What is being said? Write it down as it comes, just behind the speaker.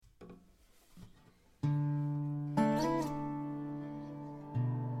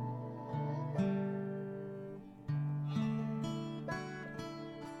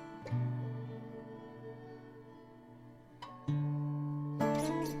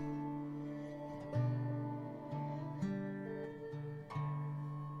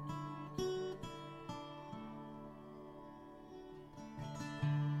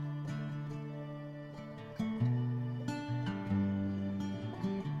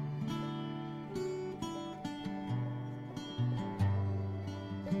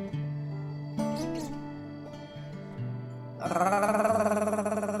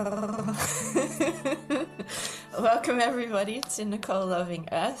Welcome everybody to Nicole Loving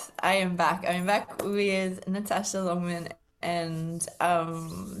Earth. I am back. I'm back with Natasha Longman, and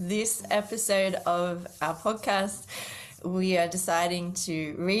this episode of our podcast, we are deciding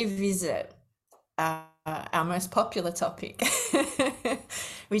to revisit our most popular topic,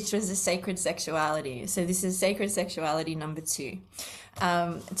 which was the sacred sexuality. So this is sacred sexuality number 2.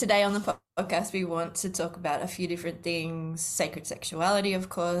 Today on the podcast, we want to talk about a few different things: sacred sexuality, of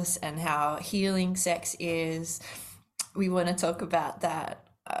course, and how healing sex is. We want to talk about that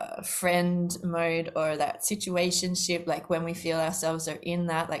friend mode, or that situationship, like when we feel ourselves are in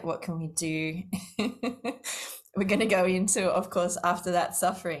that, like what can we do? We're going to go into, of course, after that,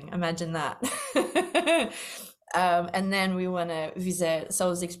 suffering. Imagine that. And then we want to visit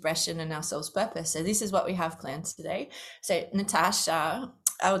soul's expression and our soul's purpose. So this is what we have planned today. So Natasha,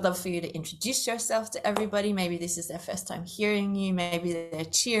 I would love for you to introduce yourself to everybody. Maybe this is their first time hearing you. Maybe they're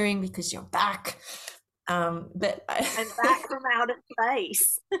cheering because you're back. But I'm back from outer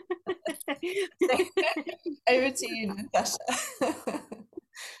space. Over to you, Natasha.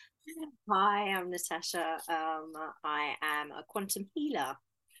 Hi, I'm Natasha. I am a quantum healer.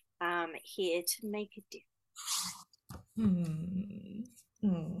 Here to make a difference.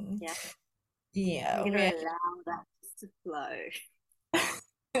 Yeah. Yeah. I'm gonna allow that to flow.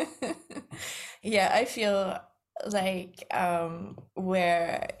 Yeah, I feel like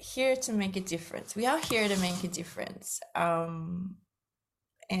we're here to make a difference. We are here to make a difference. And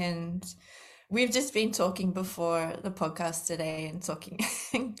we've just been talking before the podcast today and talking,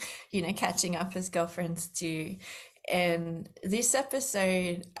 catching up as girlfriends too. And this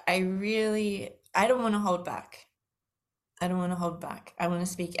episode, I don't want to hold back. I don't want to hold back. I want to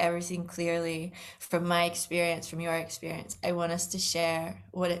speak everything clearly from my experience, from your experience. I want us to share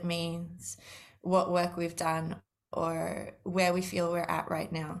what it means, what work we've done, or where we feel we're at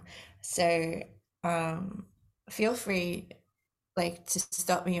right now. So feel free to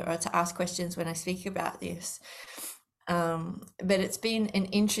stop me or to ask questions when I speak about this. But it's been an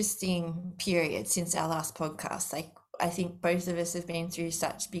interesting period since our last podcast. I think both of us have been through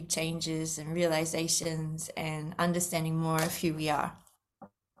such big changes and realizations and understanding more of who we are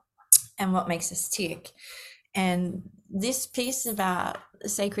and what makes us tick. And this piece about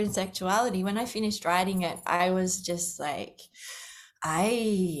sacred sexuality, when I finished writing it, I was just like,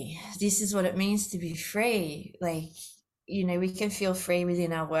 this is what it means to be free. We can feel free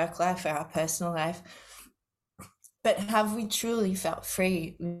within our work life or our personal life, but have we truly felt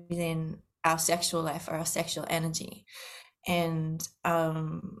free within our sexual life or our sexual energy? And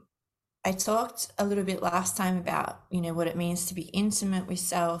I talked a little bit last time about, what it means to be intimate with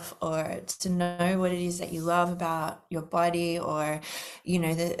self, or to know what it is that you love about your body, or,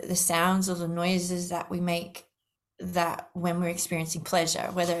 the sounds or the noises that we make that when we're experiencing pleasure,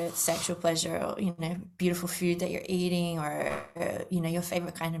 whether it's sexual pleasure or, beautiful food that you're eating, or, your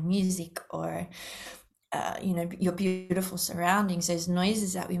favorite kind of music, or your beautiful surroundings, those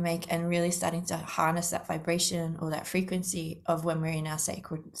noises that we make, and really starting to harness that vibration or that frequency of when we're in our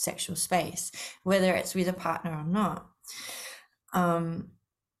sacred sexual space, whether it's with a partner or not.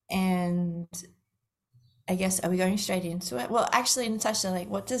 And I guess, are we going straight into it? Well, actually, Natasha,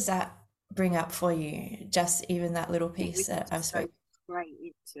 what does that bring up for you? Just even that little piece that I've spoken. Straight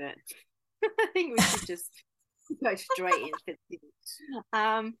into it. I think we should just go straight into it.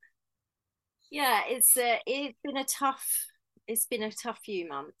 Yeah, it's been a tough few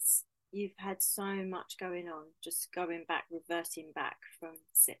months. You've had so much going on, just reverting back from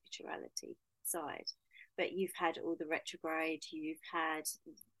sexuality side. But you've had all the retrograde,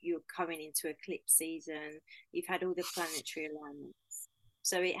 you're coming into eclipse season, you've had all the planetary alignments.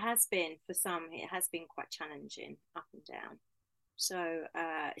 So it has been quite challenging up and down. So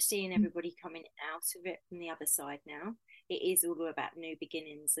seeing everybody coming out of it from the other side now, it is all about new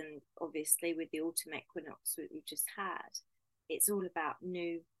beginnings. And obviously with the autumn equinox that we've just had, it's all about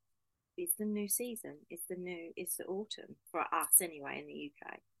it's the new season. It's the autumn for us anyway in the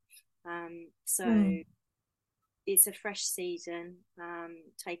UK. It's a fresh season.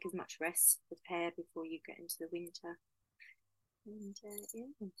 Take as much rest, prepare before you get into the winter. And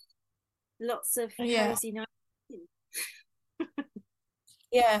lots of cozy nights.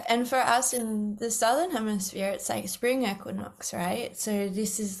 Yeah, and for us in the southern hemisphere, it's like spring equinox, right? So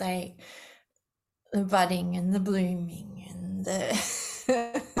this is like the budding and the blooming and the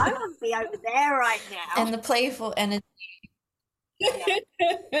I want to be over there right now. And the playful energy.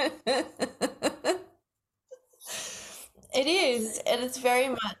 It is, and it's very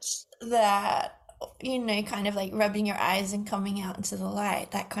much that, kind of like rubbing your eyes and coming out into the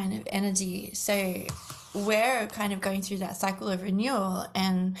light, that kind of energy. So we're kind of going through that cycle of renewal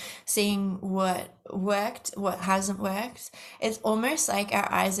and seeing what worked, what hasn't worked. It's almost like our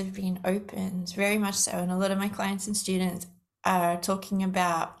eyes have been opened, very much so. And a lot of my clients and students are talking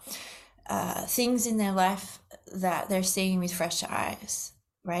about things in their life that they're seeing with fresh eyes,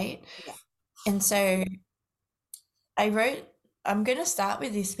 right? Yeah. And so I wrote, I'm going to start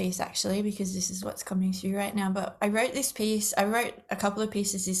with this piece actually, because this is what's coming through right now. But I wrote this piece, I wrote a couple of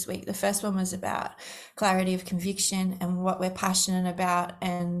pieces this week. The first one was about clarity of conviction and what we're passionate about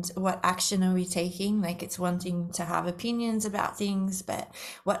and what action are we taking. Like, it's one thing to have opinions about things, but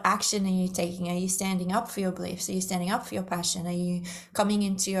what action are you taking? Are you standing up for your beliefs? Are you standing up for your passion? Are you coming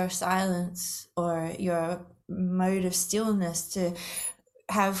into your silence or your mode of stillness to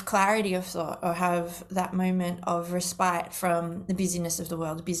have clarity of thought or have that moment of respite from the busyness of the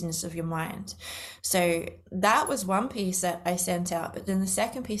world, the busyness of your mind. So that was one piece that I sent out. But then the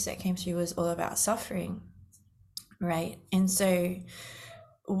second piece that came through was all about suffering, right? And so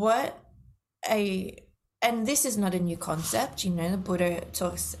what a and this is not a new concept, the Buddha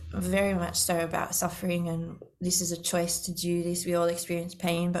talks very much so about suffering, and this is a choice to do this. We all experience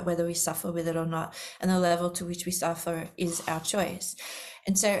pain, but whether we suffer with it or not, and the level to which we suffer is our choice.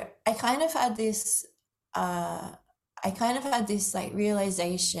 And so I kind of had this like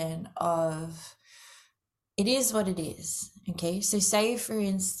realization of, it is what it is. Okay. So say for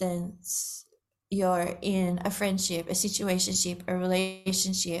instance, you're in a friendship, a situationship, a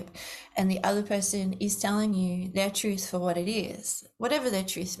relationship, and the other person is telling you their truth for what it is, whatever their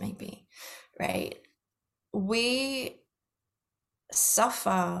truth may be, right? We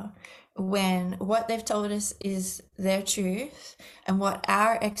suffer when what they've told us is their truth and what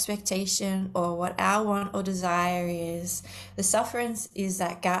our expectation or what our want or desire is. The sufferance is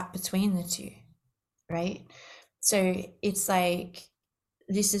that gap between the two, right? So it's like,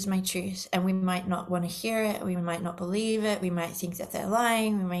 this is my truth, and we might not want to hear it, we might not believe it, we might think that they're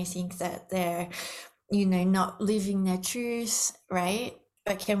lying, we might think that they're not living their truth, right?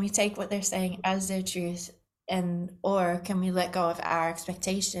 But can we take what they're saying as their truth, and or can we let go of our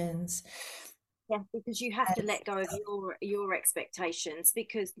expectations? Yeah, because you have to let go of your expectations,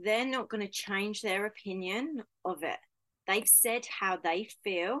 because they're not going to change their opinion of it. They've said how they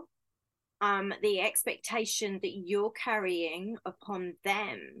feel. The expectation that you're carrying upon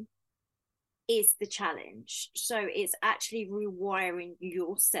them is the challenge. So it's actually rewiring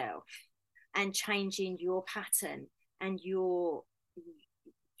yourself and changing your pattern and your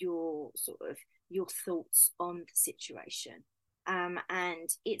sort of your thoughts on the situation. And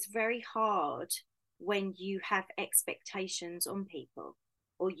it's very hard when you have expectations on people,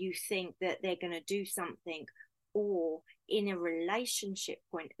 or you think that they're going to do something, or in a relationship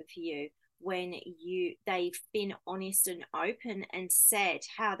point of view, when they've been honest and open and said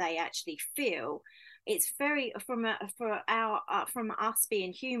how they actually feel. It's very from us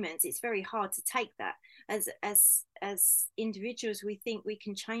being humans, it's very hard to take that. As individuals, we think we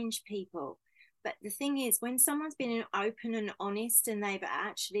can change people, but the thing is, when someone's been open and honest and they've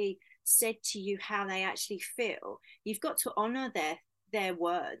actually said to you how they actually feel, you've got to honor their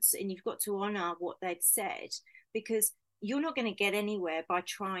words, and you've got to honor what they've said, because you're not going to get anywhere by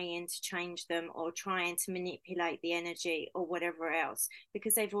trying to change them or trying to manipulate the energy or whatever else,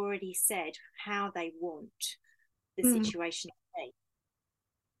 because they've already said how they want the Mm, situation to be.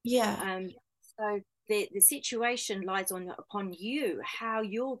 yeah. So the situation lies upon you, how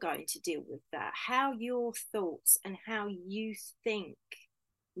you're going to deal with that, how your thoughts and how you think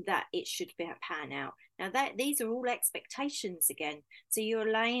that it should be pan out. Now that these are all expectations again, so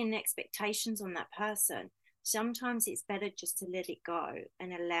you're laying expectations on that person. Sometimes it's better just to let it go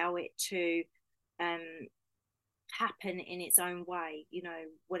and allow it to happen in its own way,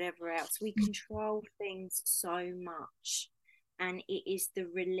 whatever else. We control things so much, and it is the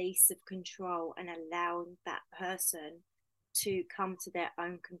release of control and allowing that person to come to their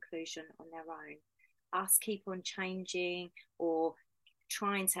own conclusion on their own. Us keep on changing or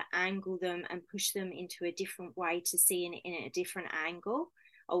trying to angle them and push them into a different way to see in a different angle.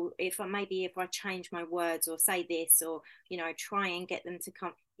 Or if I change my words or say this, or try and get them to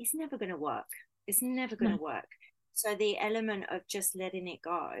come, it's never going to work. It's never going No. to work. So the element of just letting it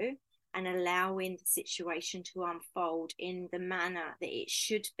go and allowing the situation to unfold in the manner that it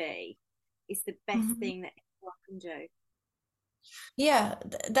should be is the best Mhm. thing that anyone can do. Yeah,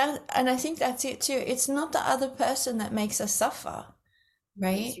 that, and I think that's it too. It's not the other person that makes us suffer, No,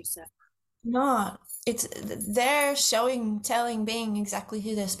 it's right? yourself. Not. It's they're showing, telling, being exactly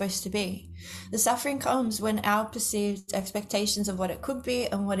who they're supposed to be. The suffering comes when our perceived expectations of what it could be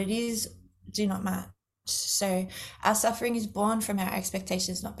and what it is do not match. So our suffering is born from our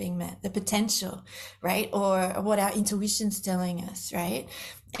expectations not being met, the potential, right? Or what our intuition's telling us, right?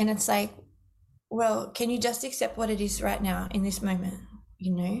 And it's like, well, can you just accept what it is right now in this moment?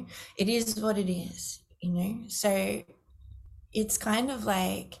 You know, it is what it is, you know? So it's kind of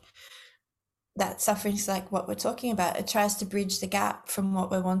like that suffering's like what we're talking about. It tries to bridge the gap from what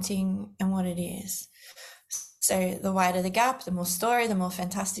we're wanting and what it is. So the wider the gap, the more story, the more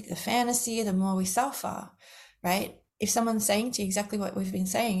fantastic the fantasy, the more we suffer, right? If someone's saying to you exactly what we've been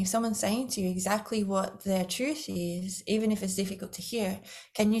saying, if someone's saying to you exactly what their truth is, even if it's difficult to hear,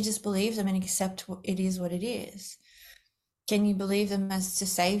 can you just believe them and accept it is what it is? Can you believe them as to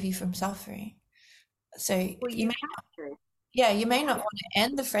save you from suffering? So Well, you you may, have to. yeah, you You may not have want to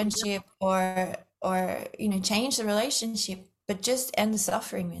end the friendship or change the relationship, but just end the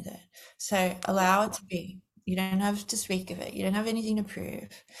suffering with it. So allow it to be. You don't have to speak of it. You don't have anything to prove,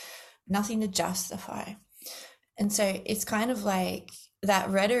 nothing to justify. And so it's kind of like that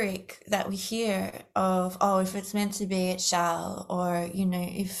rhetoric that we hear of, oh, if it's meant to be, it shall, or,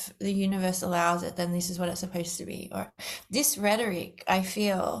 if the universe allows it, then this is what it's supposed to be. Or this rhetoric, I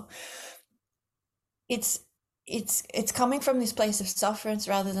feel it's it's coming from this place of sufferance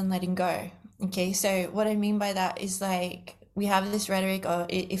rather than letting go. Okay, so what I mean by that is like we have this rhetoric, or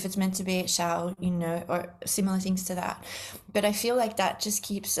if it's meant to be, it shall, or similar things to that. But I feel like that just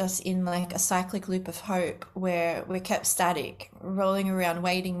keeps us in like a cyclic loop of hope where we're kept static, rolling around,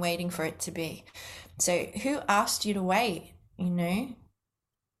 waiting for it to be. So who asked you to wait?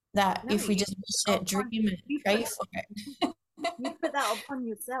 That no, if we you just wish it, dream upon it, you pray put for it. you put that upon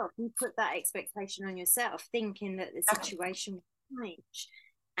yourself. You put that expectation on yourself, thinking that the situation will change,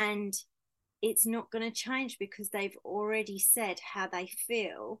 and it's not going to change because they've already said how they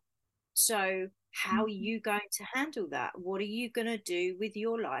feel. So how are you going to handle that? What are you going to do with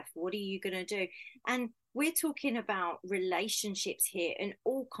your life? What are you going to do? And we're talking about relationships here, and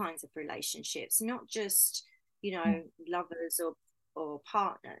all kinds of relationships, not just lovers or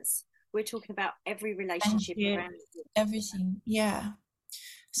partners. We're talking about every Thank relationship you. around you. Everything. Yeah.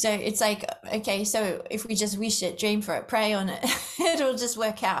 So it's like, okay, so if we just wish it, dream for it, pray on it, it'll just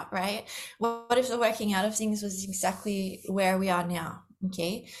work out, right? What if the working out of things was exactly where we are now?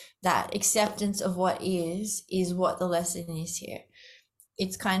 Okay. That acceptance of what is what the lesson is here.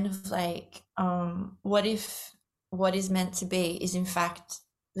 It's kind of like, what if what is meant to be is in fact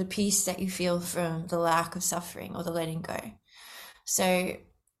the peace that you feel from the lack of suffering or the letting go? So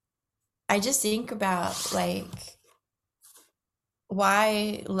I just think about like,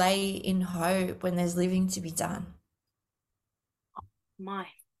 why lay in hope when there's living to be done? My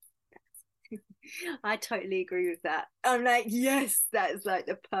I totally agree with that. I'm like, yes, that is like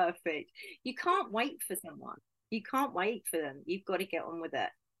the perfect. You can't wait for someone. You can't wait for them. You've got to get on with it.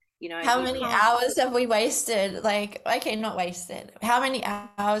 How You many can't. hours have we wasted? Like, okay, not wasted. How many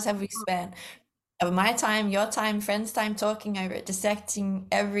hours have we spent of my time, your time, friends' time talking over it, dissecting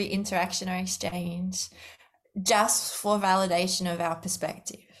every interaction or exchange just for validation of our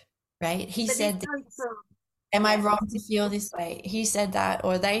perspective, right? He But this said, goes from am I yeah, wrong to feel this way? He said that,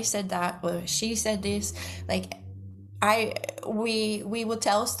 or they said that, or she said this. Like, I we will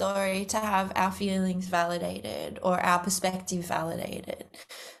tell a story to have our feelings validated or our perspective validated.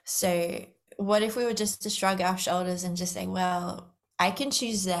 So what if we were just to shrug our shoulders and just say, well, I can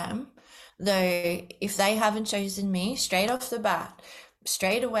choose them, though if they haven't chosen me straight off the bat,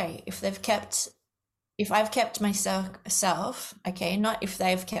 straight away, if I've kept myself, okay, not if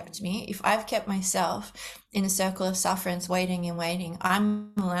they've kept me, if I've kept myself in a circle of sufferance, waiting and waiting,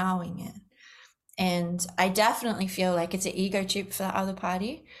 I'm allowing it. And I definitely feel like it's an ego trip for the other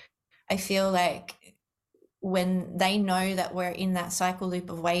party. I feel like when they know that we're in that cycle loop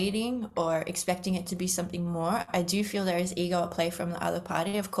of waiting or expecting it to be something more, I do feel there is ego at play from the other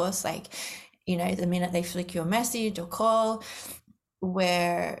party. Of course, like, the minute they flick you a message or call,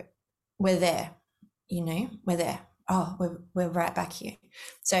 we're we're there, we're there. Oh, we're right back here.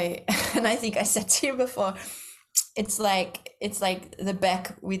 So, and I think I said to you before, it's like the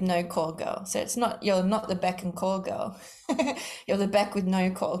Beck with no call girl. So you're not the Beck and call girl. You're the Beck with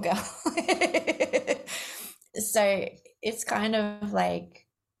no call girl. So it's kind of like,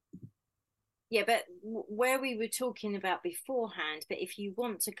 yeah, but where we were talking about beforehand, but if you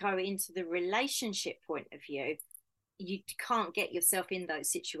want to go into the relationship point of view, you can't get yourself in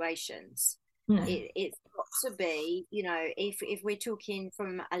those situations. no. It's got to be, if we're talking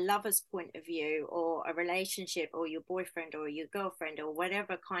from a lover's point of view, or a relationship, or your boyfriend or your girlfriend, or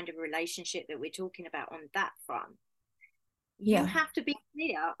whatever kind of relationship that we're talking about on that front, you Yeah. have to be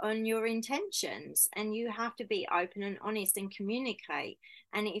clear on your intentions, and you have to be open and honest and communicate.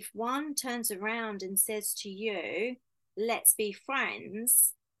 And if one turns around and says to you, let's be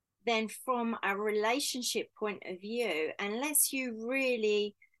friends, then from a relationship point of view, unless you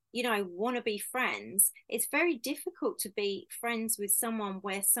really, want to be friends, it's very difficult to be friends with someone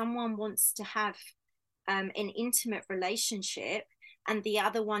where someone wants to have an intimate relationship and the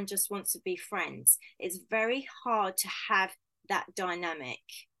other one just wants to be friends. It's very hard to have that dynamic,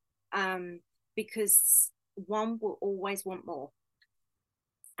 because one will always want more,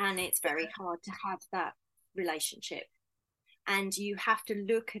 and it's very hard to have that relationship. And you have to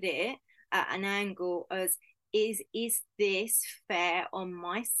look at it at an angle as, is this fair on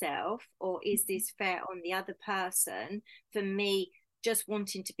myself, or is this fair on the other person, for me just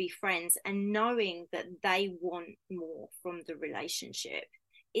wanting to be friends and knowing that they want more from the relationship?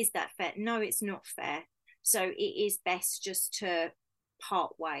 Is that fair? No, it's not fair. So it is best just to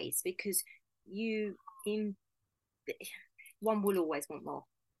part ways, because you in one will always want more.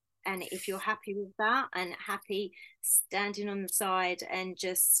 And if you're happy with that and happy standing on the side and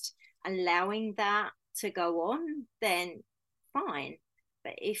just allowing that to go on, then fine.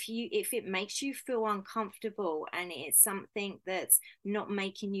 But if it makes you feel uncomfortable and it's something that's not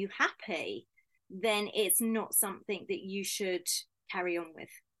making you happy, then it's not something that you should carry on with.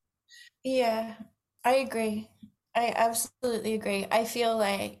 Yeah, I agree. I absolutely agree. I feel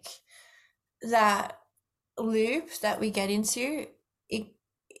like that loop that we get into, it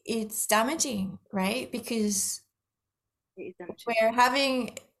it's damaging, right? Because It is damaging. we're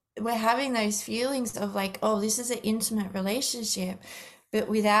having we're having those feelings of like, oh, this is an intimate relationship, but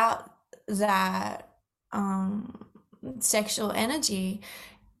without that um sexual energy,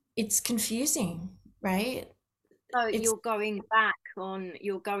 it's confusing, right? So It's you're going back on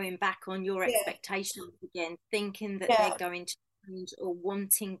your yeah, expectations again, thinking that they're yeah, going to change or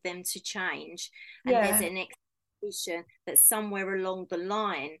wanting them to change. And there's yeah, an expectation that somewhere along the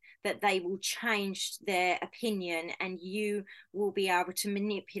line that they will change their opinion and you will be able to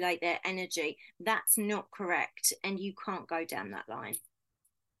manipulate their energy. That's not correct. And you can't go down that line.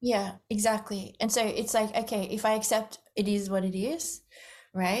 yeah, exactly. And so it's like, okay, if I accept it is what it is,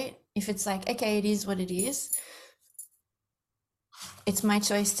 right? If it's like, okay, it is what it is, it's my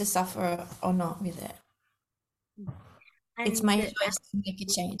choice to suffer or not with it. It's And my choice to make a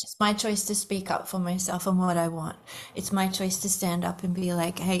change. It's my choice to speak up for myself and what I want. It's my choice to stand up and be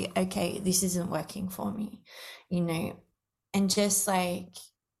like, hey, okay, this isn't working for me, you know? And just like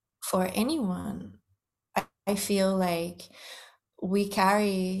for anyone, I feel like we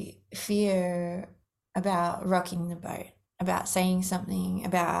carry fear about rocking the boat, about saying something,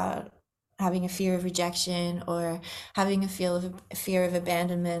 about having a fear of rejection or having a fear of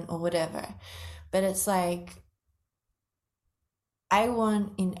abandonment or whatever. But it's like I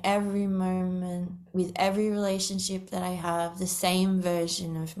want in every moment, with every relationship that I have, the same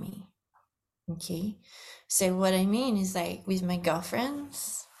version of me. Okay. So, what I mean is like with my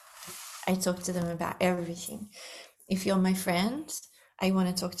girlfriends, I talk to them about everything. If you're my friend, I want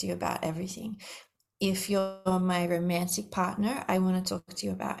to talk to you about everything. If you're my romantic partner, I want to talk to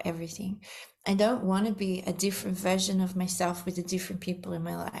you about everything. I don't want to be a different version of myself with the different people in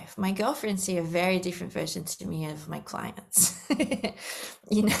my life. My girlfriends see a very different version to me of my clients,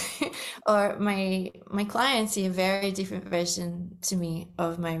 you know, or my clients see a very different version to me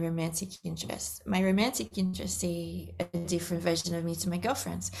of my romantic interests. My romantic interests see a different version of me to my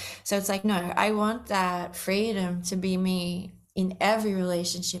girlfriends. So it's like, no, I want that freedom to be me in every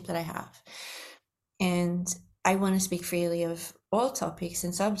relationship that I have. And I want to speak freely of all topics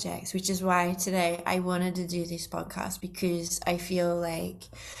and subjects, which is why today I wanted to do this podcast, because I feel like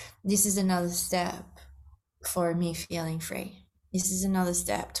this is another step for me feeling free. This is another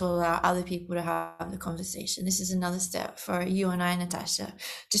step to allow other people to have the conversation. This is another step for you and I, Natasha,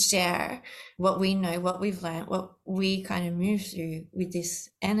 to share what we know, what we've learned, what we kind of move through with this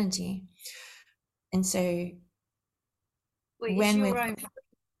energy. And so well, it's when we're, your own,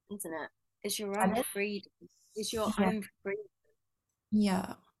 isn't it? It's your own freedom. It's your yeah, own freedom.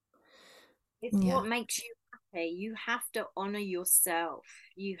 yeah, It's yeah, what makes you happy. You have to honor yourself.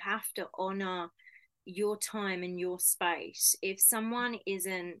 You have to honor your time and your space. If someone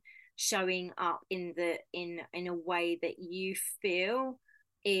isn't showing up in a way that you feel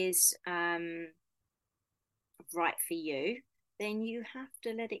is right for you, then you have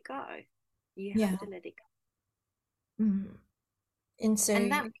to let it go. You have yeah. to let it go. Mm. And And so,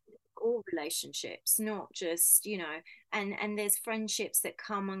 that means all relationships, not just, and there's friendships that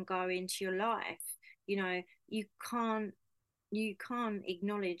come and go into your life. You can't you can't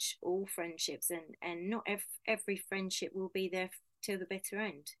acknowledge all friendships, and not every friendship will be there till the bitter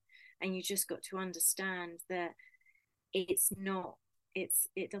end. And you just got to understand that it's not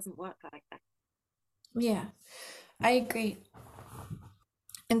it doesn't work like that. Yeah, I agree.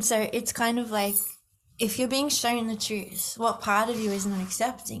 And so it's kind of like, if you're being shown the truth, what part of you is not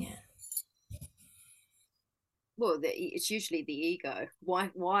accepting it? Well, it's usually the ego. Why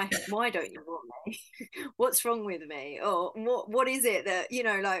don't you want me? What's wrong with me? Or what is it that,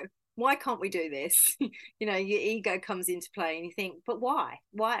 like, why can't we do this? Your ego comes into play, and you think, but why?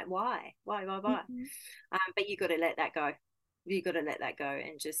 Mhm. But you got to let that go. You got to let that go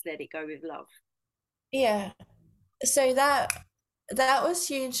and just let it go with love. Yeah. So that was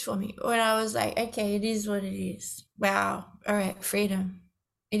huge for me when I was like, okay, it is what it is. Wow. All right, freedom.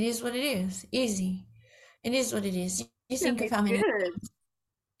 It is what it is. Easy. It is what it is. You Yeah, think of it's how many, good.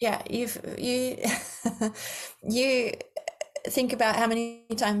 yeah, you you think about how many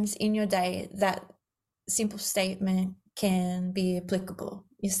times in your day that simple statement can be applicable.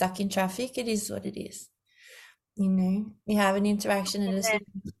 You're stuck in traffic, it is what it is. You have an interaction at a Then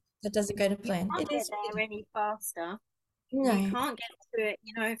that doesn't go to you plan. can't It get is what it there is. any faster. You No. can't get to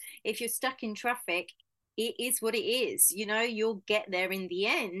it. If you're stuck in traffic, it is what it is. You'll get there in the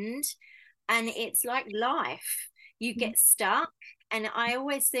end. And it's like life. You get stuck. And I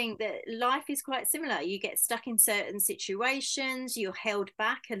always think that life is quite similar. You get stuck in certain situations, you're held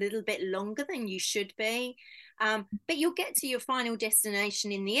back a little bit longer than you should be. But you'll get to your final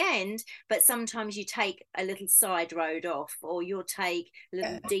destination in the end. But sometimes you take a little side road off, or you'll take a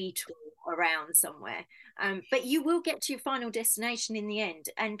little Yeah. detour around somewhere. But you will get to your final destination in the end.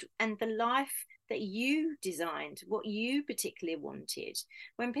 And the life that you designed, what you particularly wanted.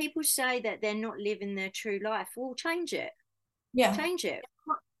 When people say that they're not living their true life, well, change it. Yeah. Change it.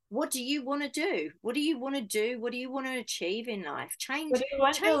 What do you want to do? What do you want to do? What do you want to achieve in life? What Change, do you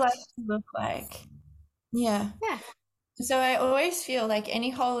want your change. life to look like? Yeah. Yeah. So I always feel like any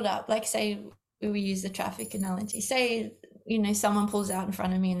hold up, like say we use the traffic analogy, say, someone pulls out in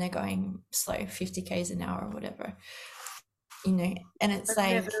front of me and they're going slow, 50 k's an hour or whatever, and it's I've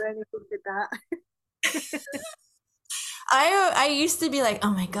like, never really looked at that. I used to be like,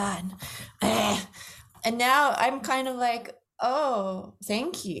 oh my God. And now I'm kind of like, oh,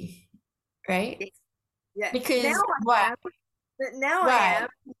 thank you. Right? Yeah. Now Because I why? am. But now I Right. am.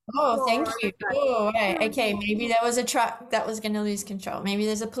 Oh, Before thank I you. was like, Oh, right. "Hmm, Okay. Maybe there was a truck that was going to lose control. Maybe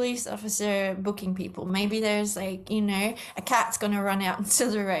there's a police officer booking people. Maybe there's like, a cat's going to run out into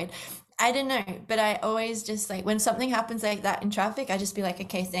the road. I don't know. But I always just like, when something happens like that in traffic, I just be like,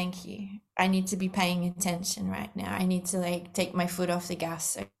 okay, thank you. I need to be paying attention right now. I need to like take my foot off the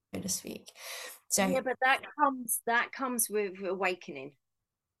gas, so to speak. So, yeah, but that comes with awakening.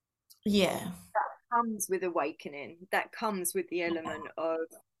 yeah. Comes with awakening. That comes with the element of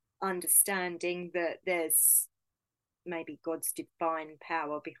understanding that there's maybe God's divine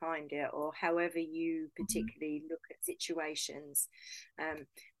power behind it, or however you particularly look at situations. Um,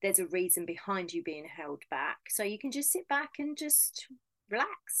 there's a reason behind you being held back. So you can just sit back and just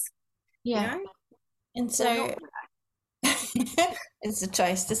relax, you Yeah. know, And or not so relax. it's a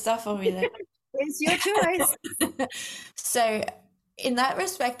choice to suffer with it. It's your choice. So in that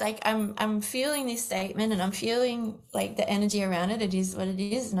respect, like I'm feeling this statement and I'm feeling like the energy around it. It is what it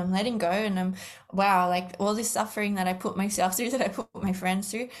is, and I'm letting go, and I'm wow, like all this suffering that I put myself through, that I put my friends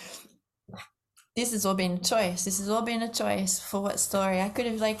through, this has all been a choice. This has all been a choice for what story. I could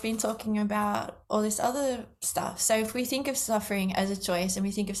have like been talking about all this other stuff. So if we think of suffering as a choice, and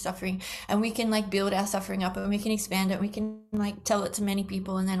we think of suffering, and we can like build our suffering up, and we can expand it, we can like tell it to many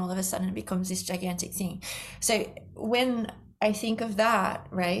people, and then all of a sudden it becomes this gigantic thing. So when I think of that,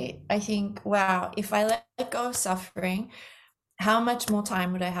 right, I think, wow, if I let go of suffering, how much more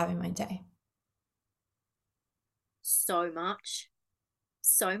time would I have in my day? So much,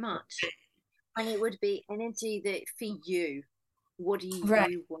 so much. And it would be energy that for you, what do Right.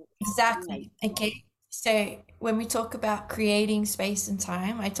 you want to create? Exactly. Okay. So when we talk about creating space and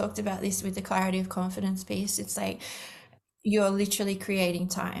time, I talked about this with the clarity of confidence piece. It's like you're literally creating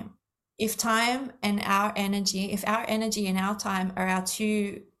time. If time and our energy, if our energy and our time are our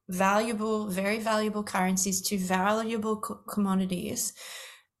two valuable, very valuable currencies, two valuable commodities,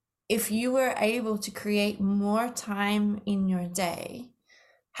 if you were able to create more time in your day,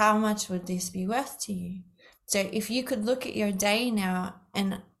 how much would this be worth to you? So if you could look at your day now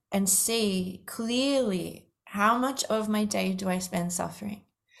and see clearly, how much of my day do I spend suffering?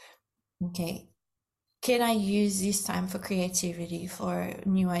 Okay. Can I use this time for creativity, for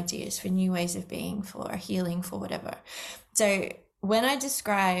new ideas, for new ways of being, for healing, for whatever? So when I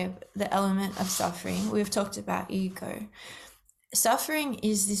describe the element of suffering, we've talked about ego. suffering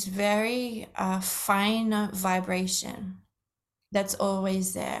is this very fine vibration that's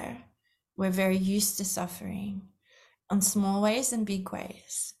always there. We're very used to suffering on small ways and big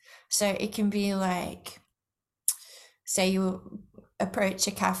ways. So it can be like, say you approach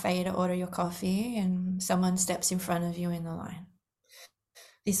a cafe to order your coffee and someone steps in front of you in the line.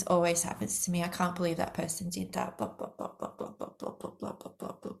 This always happens to me. I can't believe that person did that. Blah, blah, blah, blah, blah, blah, blah, blah, blah, blah,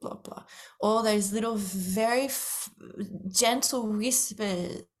 blah, blah, blah, blah. All those little, very gentle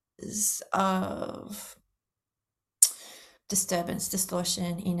whispers of disturbance,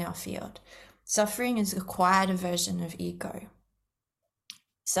 distortion in our field. Suffering is a quieter version of ego.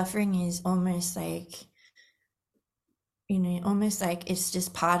 Suffering is almost like, almost like it's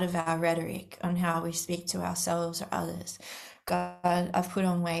just part of our rhetoric on how we speak to ourselves or others. God, I've put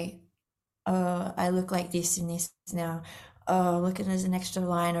on weight. Oh, I look like this in this now. Oh, look, at there's an extra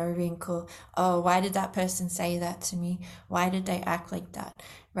line or a wrinkle. Oh, why did that person say that to me? Why did they act like that? Yeah,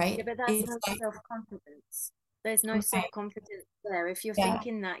 Right? but that's It's no like, self-confidence. There's no right, self-confidence there. If you're yeah,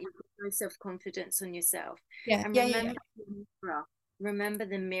 thinking that, you've got no self-confidence on yourself. yeah, And yeah, yeah, remember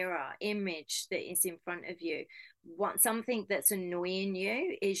the mirror image that is in front of you. Something that's annoying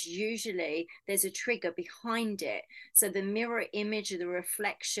you is usually there's a trigger behind it. So the mirror image of the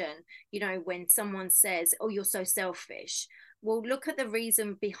reflection, when someone says, "Oh, you're so selfish," well, look at the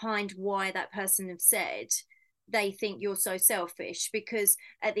reason behind why that person have said they think you're so selfish, because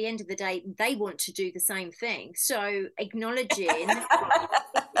at the end of the day they want to do the same thing. So acknowledging,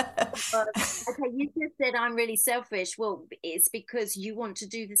 okay, you just said I'm really selfish. Well, it's because you want to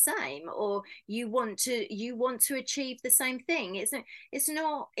do the same, or you want to achieve the same thing. It's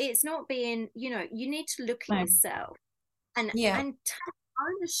not being, you need to look at yeah, yourself and yeah. and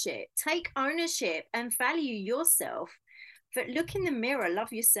take ownership and value yourself. But look in the mirror,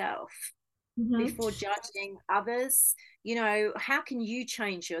 love yourself Mhm. before judging others. How can you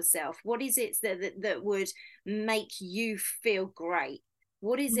change yourself? What is it that would make you feel great?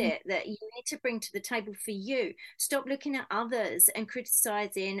 What is Mhm. it that you need to bring to the table for you? Stop looking at others and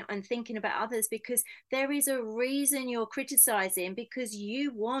criticizing and thinking about others, because there is a reason you're criticizing, because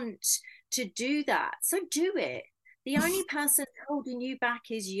you want to do that. So do it. The only person holding you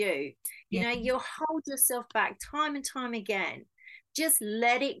back is you. Yeah. You'll hold yourself back time and time again. Just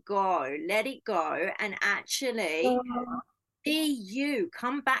let it go, and actually Oh, be you.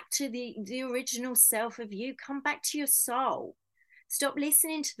 Come back to the original self of you. Come back to your soul. Stop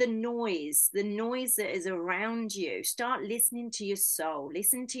listening to the noise that is around you. Start listening to your soul.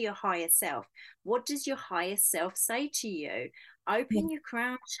 Listen to your higher self. What does your higher self say to you? yeah, Open your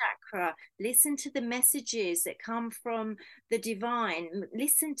crown chakra. Listen to the messages that come from the divine.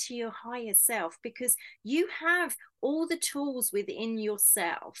 Listen to your higher self, because you have all the tools within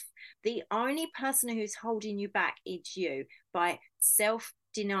yourself. The only person who's holding you back is you, by self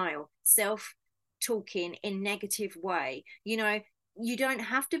denial, self talking in negative way. You don't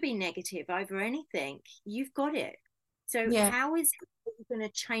have to be negative over anything. You've got it. So yeah, how is it going to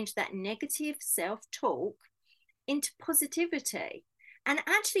change that negative self talk into positivity? And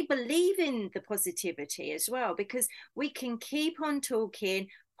actually believe in the positivity as well, because we can keep on talking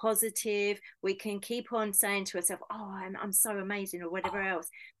positive, we can keep on saying to ourselves, "Oh, I'm so amazing," or whatever else.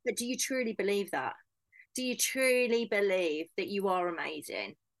 But do you truly believe that? Do you truly believe that you are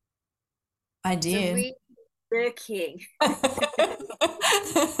amazing? I So did. really looking.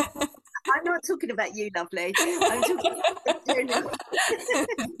 I'm not talking about you, lovely. I'm talking about general.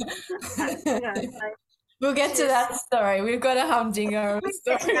 Like, We'll get to just that story. We've got a humdinger of a we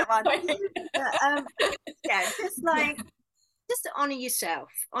get to story. that one. Yeah, just honor yourself.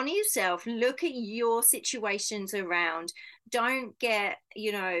 Honor yourself. Look at your situations around. Don't get,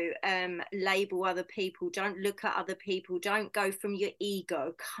 label other people. Don't look at other people. Don't go from your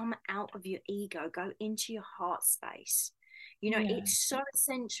ego. Come out of your ego. Go into your heart space. Yeah, It's so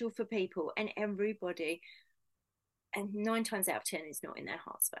essential for people and everybody. And 9 times out of 10 is not in their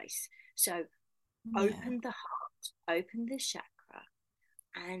heart space. So yeah. open the heart, open the chakra,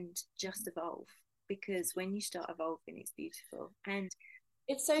 and just evolve. Because when you start evolving, it's beautiful. And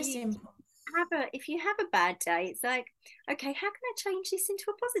It's so you simple. if you have a bad day, it's like, okay, how can I change this into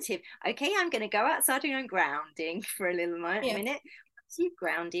a positive? Okay, I'm going to go outside and I'm grounding for a little Yeah, minute. Once you've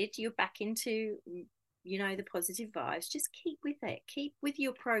grounded, you're back into the positive vibes. Just keep with it. Keep with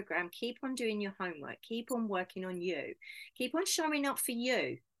your program. Keep on doing your homework. Keep on working on you. Keep on showing up for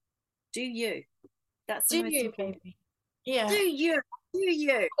you. Do you. That's the do most you, important. baby? Do Yeah, you. Do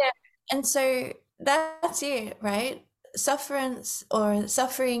you. yeah. And so that's it, right? Sufferance or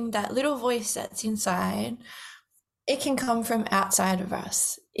suffering, that little voice that's inside, it can come from outside of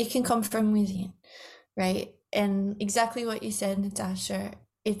us. It can come from within, right? And exactly what you said, Natasha,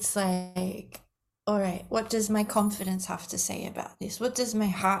 it's like, all right, what does my confidence have to say about this? What does my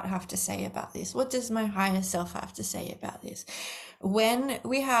heart have to say about this? What does my higher self have to say about this? When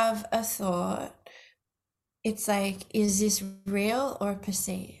we have a thought, it's like, is this real or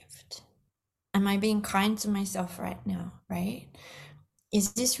perceived? Am I being kind to myself right now? Right?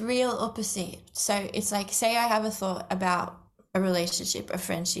 Is this real or perceived? So it's like, say I have a thought about a relationship, a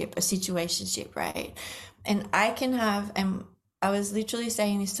friendship, a situationship, right? And I can have, and I was literally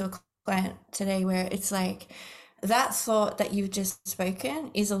saying this to a client today, where it's like, that thought that you've just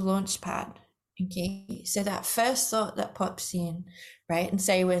spoken is a launch pad. Okay. So that first thought that pops in, right? And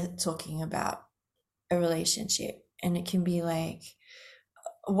say we're talking about a relationship, and it can be like,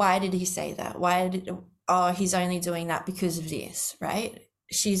 why did he say that? Oh, he's only doing that because of this, right?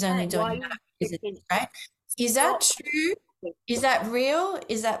 She's only Why doing are you that because of thinking, this, right? Is that stop? true? Is that real?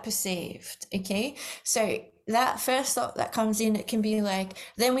 Is that perceived? Okay. So that first thought that comes in, it can be like,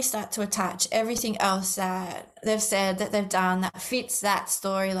 then we start to attach everything else that they've said, that they've done, that fits that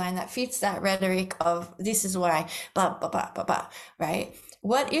storyline, that fits that rhetoric of this is why, blah, blah, blah, blah, blah, right?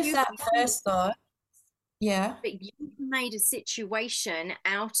 What if You've that made, first thought, yeah. but you've made a situation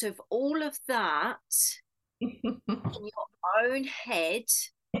out of all of that in your own head.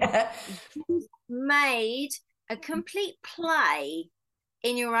 Yeah. You've made a complete play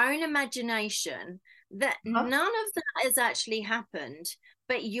in your own imagination that none of that has actually happened,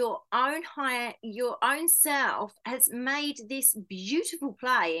 but your own self has made this beautiful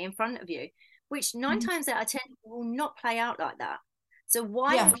play in front of you, which nine times out of 10 will not play out like that. So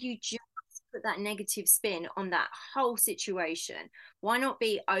why Yeah. have you just put that negative spin on that whole situation? Why not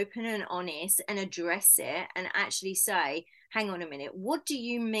be open and honest and address it and actually say, hang on a minute, what do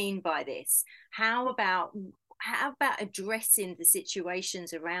you mean by this? How about addressing the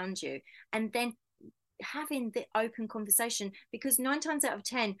situations around you and then having the open conversation? Because nine times out of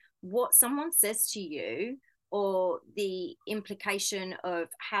 10, what someone says to you or the implication of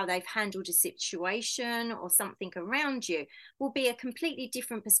how they've handled a situation or something around you will be a completely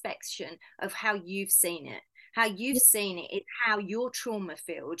different perspective of how you've seen it. How you've seen it is how your trauma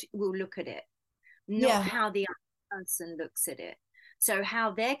field will look at it, not Yeah. how the other person looks at it. So, how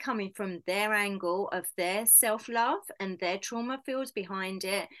they're coming from their angle of their self love and their trauma field behind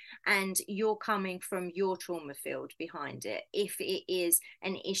it, and you're coming from your trauma field behind it, if it is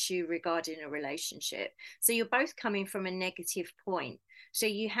an issue regarding a relationship. So, you're both coming from a negative point. So,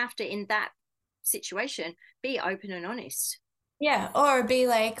 you have to, in that situation, be open and honest. Yeah, or be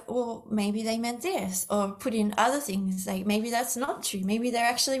like, well, maybe they meant this, or put in other things like maybe that's not true. Maybe they're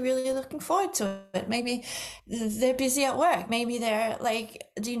actually really looking forward to it. Maybe they're busy at work. Maybe they're like,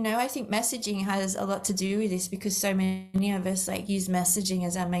 do you know, I think messaging has a lot to do with this because so many of us like use messaging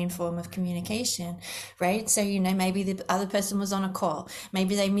as our main form of communication, right? So, maybe the other person was on a call.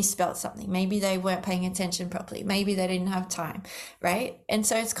 Maybe they misspelled something. Maybe they weren't paying attention properly. Maybe they didn't have time, right? And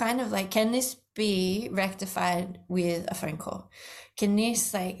so it's kind of like, can this be rectified with a phone call? Can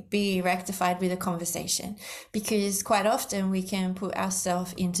this like be rectified with a conversation? Because quite often we can put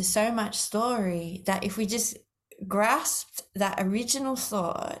ourselves into so much story that if we just grasped that original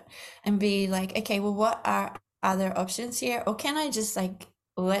thought and be like, okay, well, what are other options here? Or can I just like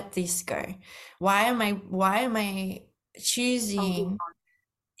let this go? Why am I Holding choosing?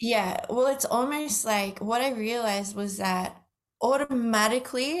 Yeah, well, it's almost like what I realized was that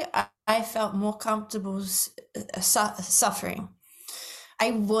automatically I felt more comfortable suffering.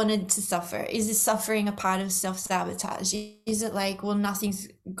 I wanted to suffer. Is this suffering a part of self-sabotage? Is it like, well, nothing's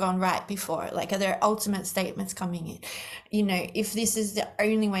gone right before? Like, are there ultimate statements coming in? If this is the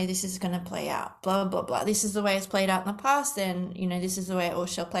only way this is going to play out, blah, blah, blah. This is the way it's played out in the past, then, this is the way it all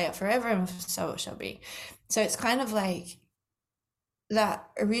shall play out forever, and so it shall be. So it's kind of like that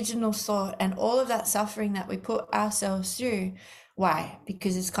original thought and all of that suffering that we put ourselves through. Why?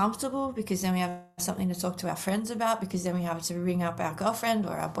 Because it's comfortable, because then we have something to talk to our friends about, because then we have to ring up our girlfriend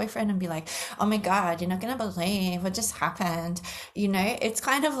or our boyfriend and be like, oh my God, you're not going to believe what just happened. It's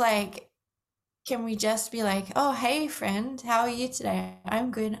kind of like, can we just be like, oh, hey, friend, how are you today?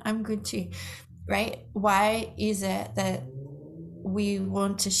 I'm good. I'm good too. Right? Why is it that we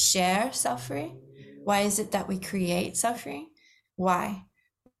want to share suffering? Why is it that we create suffering? Why?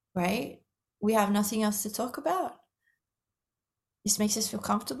 Right? We have nothing else to talk about. This makes us feel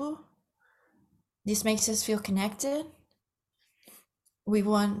comfortable. This makes us feel connected. We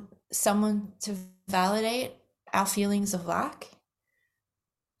want someone to validate our feelings of lack.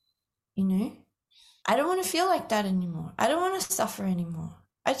 You know, I don't want to feel like that anymore. I don't want to suffer anymore.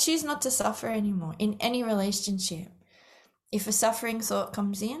 I choose not to suffer anymore in any relationship. If a suffering thought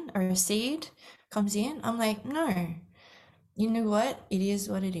comes in or a seed, comes in, I'm like, no, you know what? It is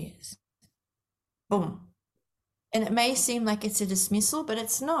what it is. Boom. And it may seem like it's a dismissal, but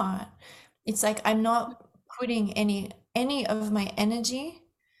it's not. It's like I'm not putting any of my energy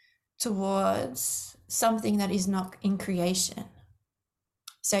towards something that is not in creation.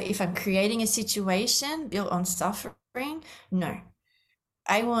 So if I'm creating a situation built on suffering, no.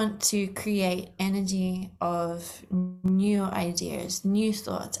 I want to create energy of new ideas, new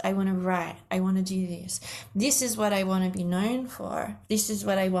thoughts. I want to write. I want to do this. This is what I want to be known for. This is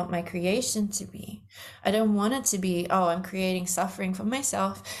what I want my creation to be. I don't want it to be, oh, I'm creating suffering for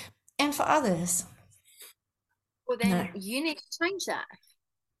myself and for others. Well, No, then you need to change that.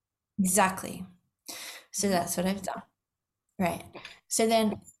 exactly. So Mhm. that's what I've done. Right. So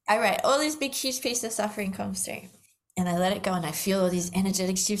then I write all this big, huge piece of suffering comes through and I let it go and I feel all these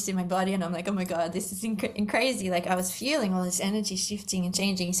energetic shifts in my body and I'm like, oh my God, this is crazy. Like I was feeling all this energy shifting and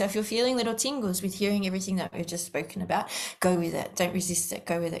changing. So if you're feeling little tingles with hearing everything that we've just spoken about, go with it. Don't resist it.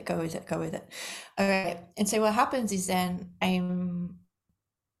 Go with it. Go with it. Go with it. All right. And so what happens is then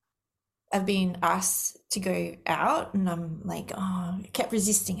I've been asked to go out and I'm like, oh, I kept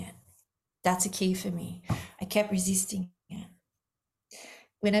resisting it. That's a key for me. I kept resisting it.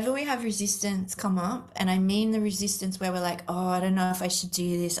 Whenever we have resistance come up, and I mean the resistance where we're like, oh, I don't know if I should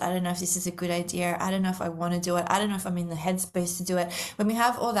do this. I don't know if this is a good idea. I don't know if I want to do it. I don't know if I'm in the headspace to do it. When we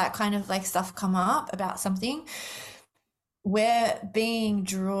have all that kind of like stuff come up about something, we're being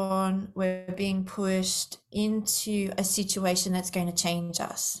drawn, we're being pushed into a situation that's going to change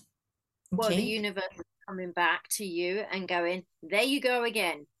us. Well, the Okay. universe is coming back to you and going, there you go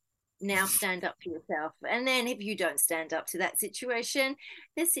again. Now stand up for yourself. And then if you don't stand up to that situation,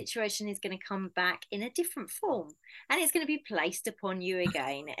 the situation is going to come back in a different form and it's going to be placed upon you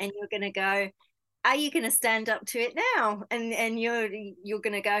again. And you're going to go, are you going to stand up to it now? And you're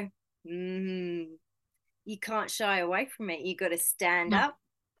going to go, mm, you can't shy away from it. You got to stand up,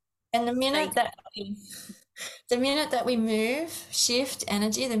 And face. the minute that we move, shift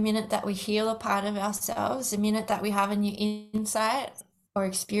energy, the minute that we heal a part of ourselves, the minute that we have a new insight or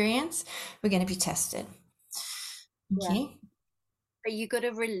experience, we're going to be tested. Yeah. Okay. But you got to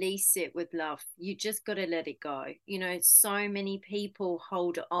release it with love. You just got to let it go. You know, so many people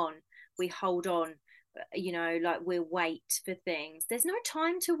hold on. We hold on, you know, like we wait for things. There's no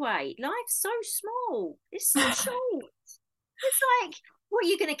time to wait. Life's so small. It's so short. It's like, what,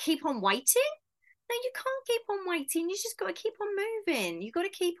 you're going to keep on waiting? No, you can't keep on waiting. You just got to keep on moving. You got to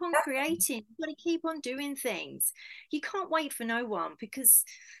keep on creating. You got to keep on doing things. You can't wait for no one because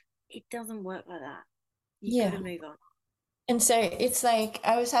it doesn't work like that. You got Yeah. to move on. And so it's like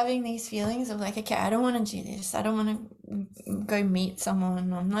I was having these feelings of like, okay, I don't want to do this. I don't want to go meet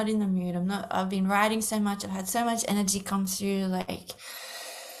someone. I'm not in the mood. I've been writing so much. I've had so much energy come through. Like,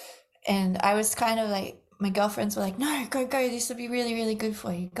 and I was kind of like, my girlfriends were like, no, go, go. This will be really, really good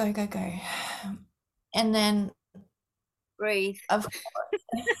for you. Go, go, go. And then, Breathe. of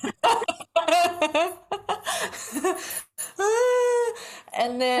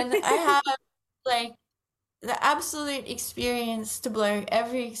and then I have like the absolute experience to blow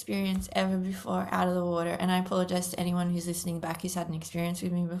every experience ever before out of the water. And I apologize to anyone who's listening back who's had an experience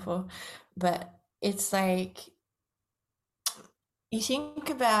with me before. But it's like you think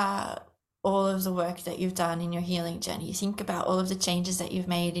about all of the work that you've done in your healing journey. You think about all of the changes that you've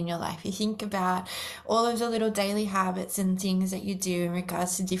made in your life. You think about all of the little daily habits and things that you do in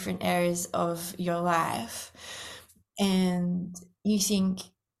regards to different areas of your life. And you think,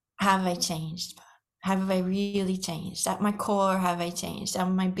 have I changed? Have I really changed? At my core, have I changed? At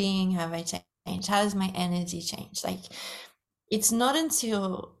my being, have I changed? How has my energy changed? Like, it's not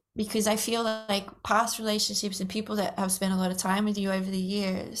until because I feel like past relationships and people that have spent a lot of time with you over the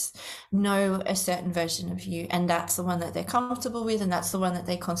years know a certain version of you, and that's the one that they're comfortable with, and that's the one that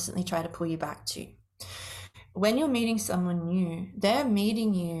they constantly try to pull you back to. When you're meeting someone new, they're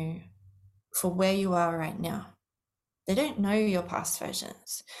meeting you for where you are right now. They don't know your past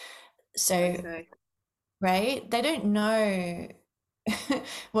versions. So, Okay. right? They don't know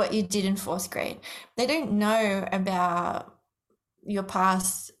what you did in fourth grade. They don't know about your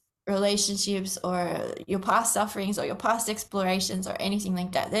past relationships or your past sufferings or your past explorations or anything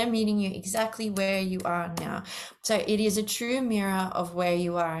like that. They're meeting you exactly where you are now. So it is a true mirror of where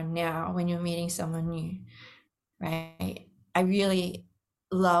you are now when you're meeting someone new, right? I really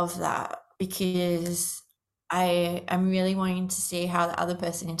love that because I'm really wanting to see how the other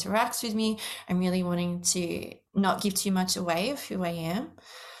person interacts with me. I'm really wanting to not give too much away of who I am.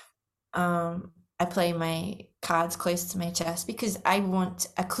 I play my cards close to my chest because I want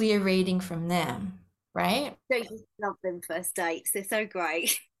a clear reading from them, right? Don't you love them first dates? They're so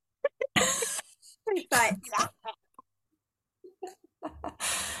great. It's like,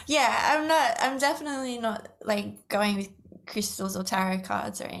 Yeah, I'm definitely not like going with crystals or tarot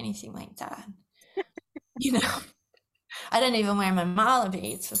cards or anything like that. You know, I don't even wear my mala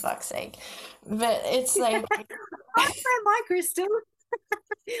beads for fuck's sake. But it's like, I wear my crystal.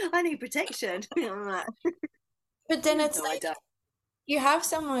 I need protection. I'm like, but then it's no, I like don't. you have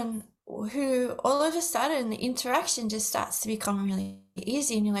someone who all of a sudden the interaction just starts to become really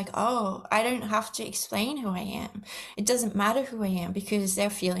easy, and you're like, oh, I don't have to explain who I am. It doesn't matter who I am because they're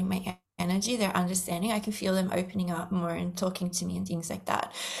feeling my energy, they're understanding. I can feel them opening up more and talking to me and things like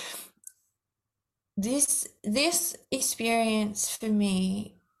that. This experience for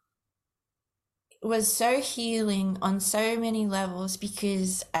me was so healing on so many levels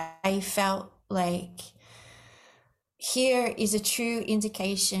because I felt like here is a true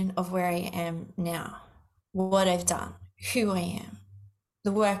indication of where I am now, what I've done, who I am,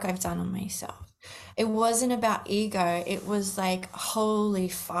 the work I've done on myself. It wasn't about ego. It was like, holy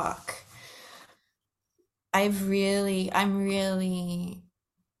fuck. I'm really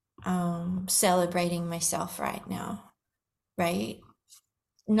celebrating myself right now, right?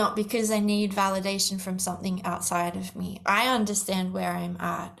 Not because I need validation from something outside of me. I understand where I'm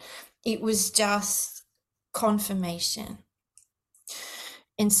at. It was just confirmation.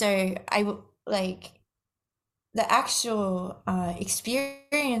 And so like the actual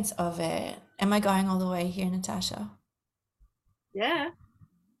experience of it. Am I going all the way here, Natasha? Yeah.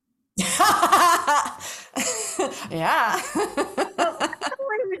 Yeah. Well,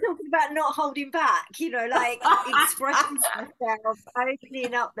 when we were talking about not holding back, like expressing myself,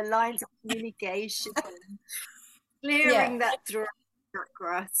 opening up the lines of communication, Yeah. clearing that throat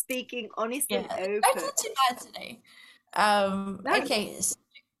chakra, speaking honest and Yeah. Don't open. do too bad today. No, Okay, so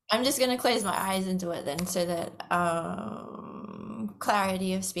I'm just going to close my eyes and do it then so that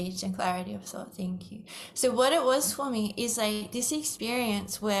clarity of speech and clarity of thought. Thank you. So what it was for me is like this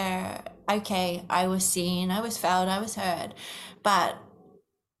experience where, okay, I was seen, I was felt, I was heard, but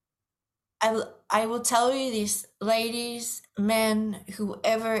I will tell you this, ladies, men,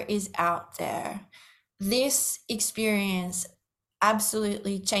 whoever is out there, this experience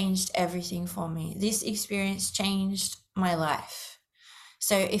absolutely changed everything for me. This experience changed my life.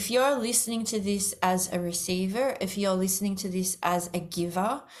 So if you're listening to this as a receiver, if you're listening to this as a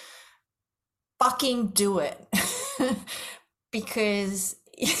giver, fucking do it. Because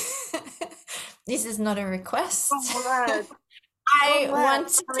this is not a wrong request. word, wrong I word. want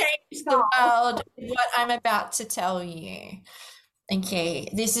to change the world with what I'm about to tell you. Okay,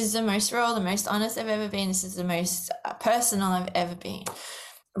 this is the most raw, the most honest I've ever been. This is the most personal I've ever been.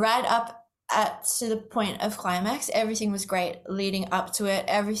 Right up to the point of climax, everything was great leading up to it.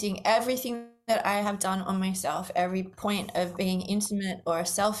 Everything that I have done on myself, every point of being intimate or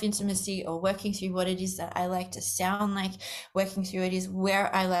self-intimacy or working through what it is that I like to sound like, working through it is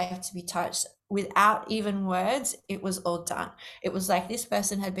where I like to be touched without even words, it was all done. It was like this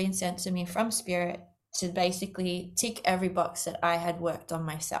person had been sent to me from spirit to basically tick every box that I had worked on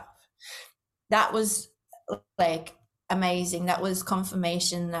myself. That was like amazing. That was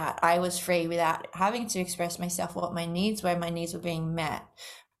confirmation that I was free without having to express myself what my needs were. My needs were being met.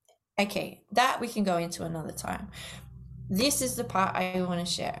 Okay, that we can go into another time. This is the part I want to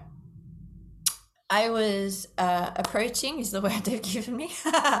share. I was approaching, is the word they've given me.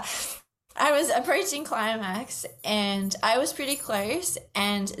 I was approaching climax and I was pretty close,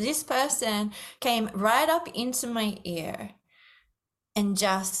 and this person came right up into my ear and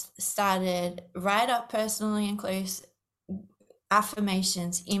just started right up personally and close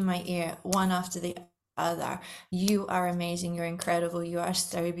affirmations in my ear, one after the other. You are amazing. You're incredible. You are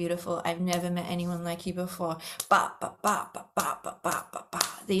so beautiful. I've never met anyone like you before. Ba, ba, ba, ba, ba, ba, ba, ba, ba.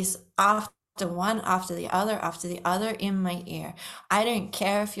 These after one, after the other in my ear. I don't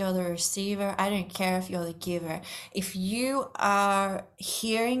care if you're the receiver. I don't care if you're the giver. If you are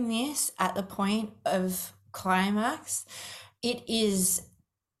hearing this at the point of climax, it is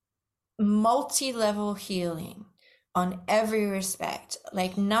multi-level healing on every respect,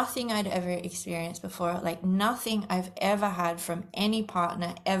 like nothing I'd ever experienced before, like nothing I've ever had from any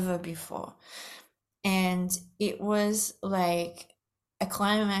partner ever before. And it was like a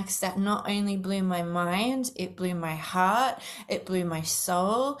climax that not only blew my mind, it blew my heart, it blew my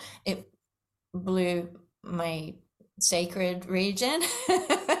soul, it blew my sacred region.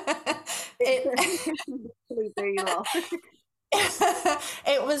 it There you are.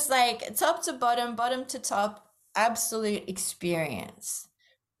 it was like top to bottom, bottom to top, absolute experience.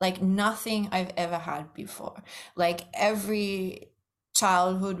 Like nothing I've ever had before. Like every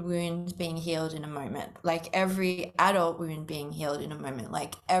childhood wound being healed in a moment, like every adult wound being healed in a moment,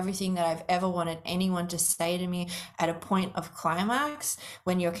 like everything that I've ever wanted anyone to say to me at a point of climax,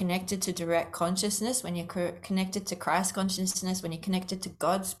 when you're connected to direct consciousness, when you're connected to Christ consciousness, when you're connected to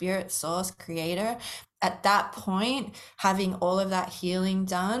God, Spirit, Source, Creator, at that point, having all of that healing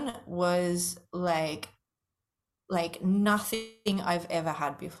done was like nothing I've ever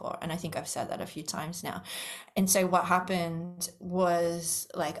had before. And I think I've said that a few times now. And so what happened was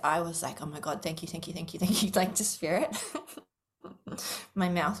like, I was like, oh my God, thank you, thank you, thank you, thank you, like to spirit. My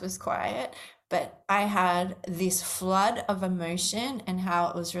mouth was quiet, but I had this flood of emotion, and how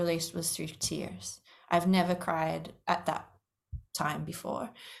it was released was through tears. I've never cried at that time before.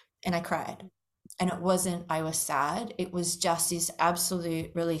 And I cried. And it wasn't, I was sad. It was just this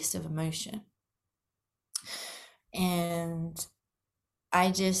absolute release of emotion. And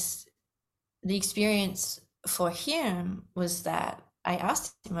I just, the experience for him was that I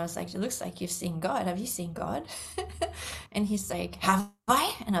asked him, I was like, it looks like you've seen God. Have you seen God? And he's like, have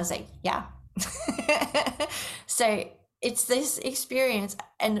I? And I was like, yeah. So it's this experience.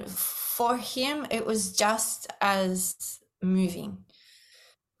 And for him, it was just as moving,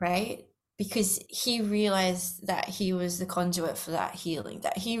 right? Because he realized that he was the conduit for that healing,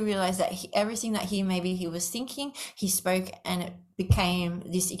 that he realized that everything that maybe he was thinking, he spoke, and it became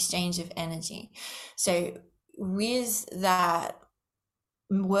this exchange of energy. So with that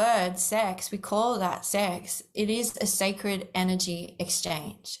word sex, we call that sex. It is a sacred energy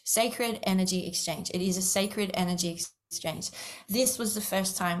exchange. Sacred energy exchange. It is a sacred energy exchange. This was the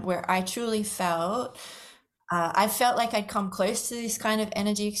first time where I truly felt I felt like I'd come close to this kind of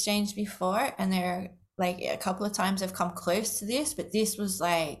energy exchange before, and there are like a couple of times I've come close to this, but this was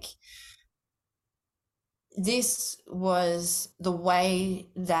like, this was the way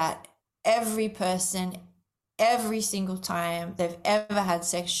that every person, every single time they've ever had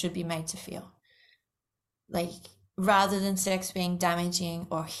sex, should be made to feel. Like, rather than sex being damaging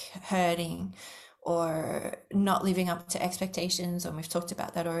or hurting or not living up to expectations, and we've talked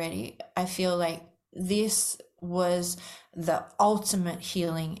about that already, I feel like this was the ultimate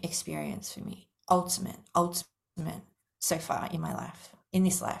healing experience for me. Ultimate so far in my life, in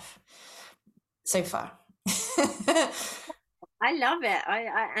this life, so far. I love it.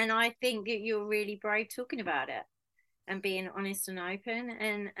 And I think that you're really brave talking about it and being honest and open,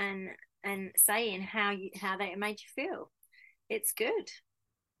 and saying how that made you feel. It's good.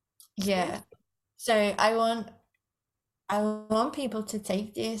 It's good. Yeah. So I want people to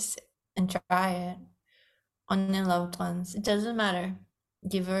take this and try it on their loved ones. It doesn't matter,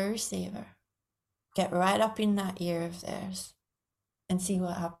 giver or receiver. Get right up in that ear of theirs and see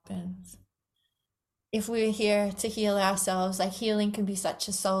what happens. If we're here to heal ourselves, like, healing can be such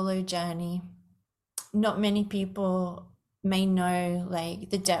a solo journey. Not many people may know like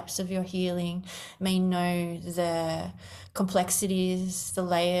the depths of your healing, may know the complexities, the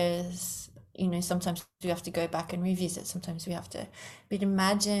layers. Sometimes we have to go back and revisit, sometimes we have to, but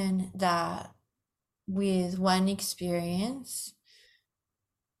imagine that with one experience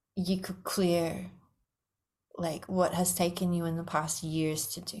you could clear like what has taken you in the past years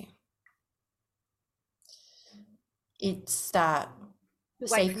to do. It's that Wait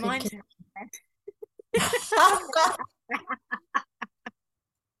for sacred mine to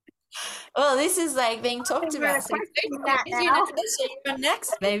well, this is like being talked we're about, so questioning that you know, now. you're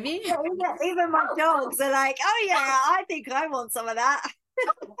next, baby. Even my dogs are like, oh yeah, I think I want some of that.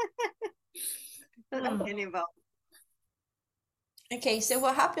 But I'm getting involved. Okay, so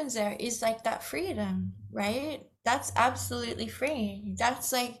what happens there is like that freedom, right? That's absolutely free.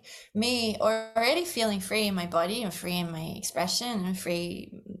 That's like me already feeling free in my body and free in my expression and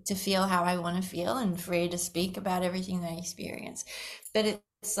free to feel how I want to feel and free to speak about everything that I experience. But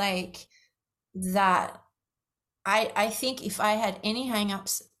it's like that. I think if I had any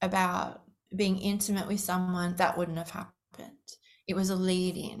hang-ups about being intimate with someone, that wouldn't have happened. It was a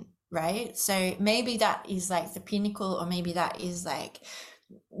lead in, right? So maybe that is like the pinnacle, or maybe that is like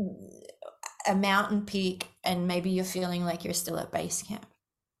a mountain peak, and maybe you're feeling like you're still at base camp.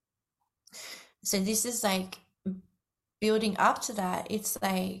 So this is like building up to that. It's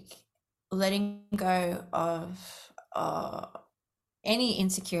like letting go of any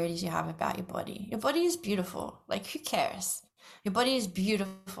insecurities you have about your body. Your body is beautiful. Like, who cares? Your body is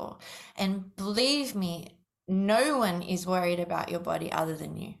beautiful. And believe me, no one is worried about your body other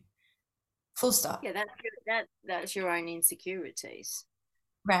than you. Full stop. Yeah, that's your own insecurities.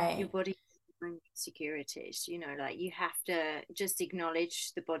 Your Right. body insecurities, like you have to just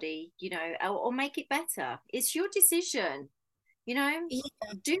acknowledge the body, or make it better. It's your decision, Yeah.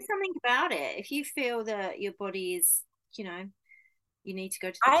 do something about it. If you feel that your body is, You need to go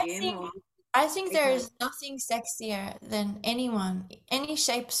to the I gym, think or I think there ignore. is nothing sexier than anyone, any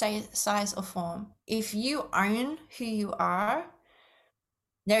shape, size, or form. If you own who you are,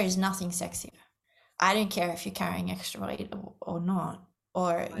 there is nothing sexier. I don't care if you're carrying extra weight or not,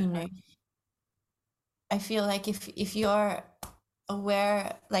 or I feel like if you're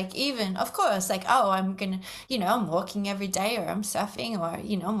aware, like even of course, like oh, I'm gonna, I'm walking every day, or I'm surfing, or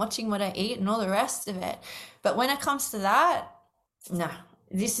I'm watching what I eat and all the rest of it. But when it comes to that, no,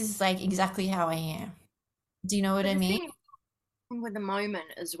 this is like exactly how I am. Do you know what But I the mean? thing with the moment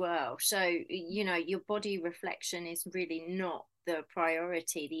as well. So, your body reflection is really not the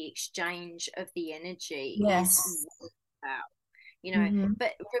priority. The exchange of the energy is Yes. wow, Mm-hmm.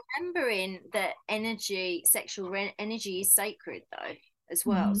 but remembering that energy is sacred though, as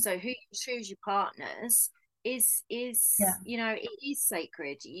well. Mm-hmm. So who you choose your partners Yeah. it is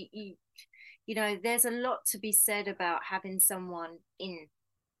sacred. There's a lot to be said about having someone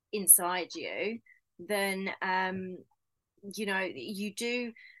inside you, then you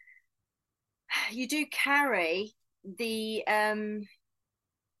do carry the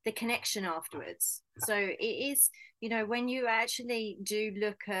connection afterwards. So it is, when you actually do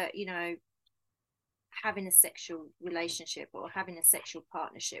look at, having a sexual relationship or having a sexual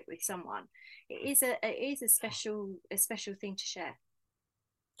partnership with someone, it is a special thing to share.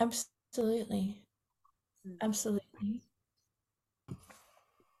 Absolutely. Mm. Absolutely.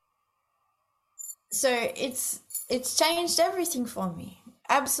 So it's changed everything for me.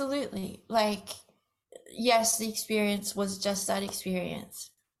 Absolutely. Like yes, the experience was just that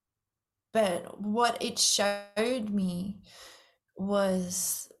experience. But what it showed me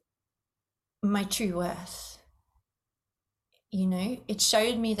was my true worth. It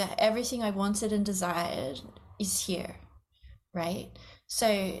showed me that everything I wanted and desired is here, right?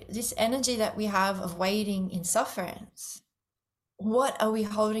 So, this energy that we have of waiting in sufferance, what are we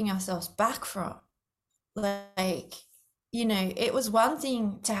holding ourselves back from? Like, it was one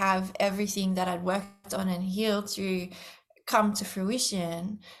thing to have everything that I'd worked on and healed through come to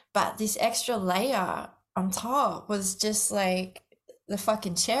fruition, but this extra layer on top was just like the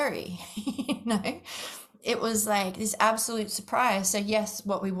fucking cherry, you know? It was like this absolute surprise. So yes,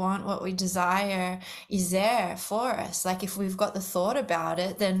 what we want, what we desire is there for us. Like if we've got the thought about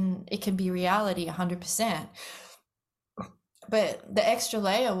it, then it can be reality 100%. But the extra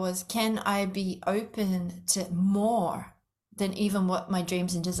layer was, can I be open to more than even what my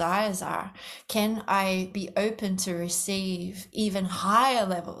dreams and desires are? Can I be open to receive even higher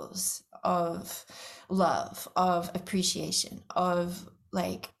levels of love, of appreciation, of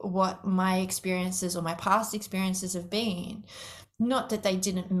like what my experiences or my past experiences have been? Not that they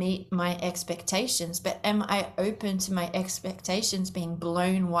didn't meet my expectations, but am I open to my expectations being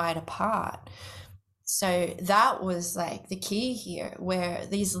blown wide apart? So that was like the key here, where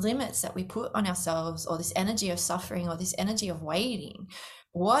these limits that we put on ourselves, or this energy of suffering, or this energy of waiting,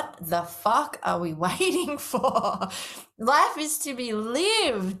 what the fuck are we waiting for? Life is to be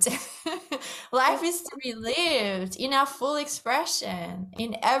lived. Life is to be lived in our full expression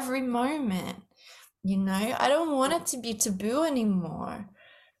in every moment. I don't want it to be taboo anymore.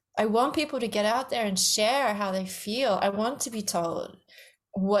 I want people to get out there and share how they feel. I want to be told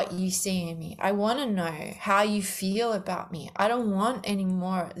what you see in me. I want to know how you feel about me. I don't want any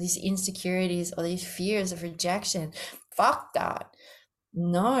more of these insecurities or these fears of rejection. Fuck that.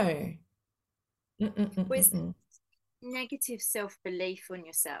 No. With Mm-mm-mm-mm-mm. negative self-belief on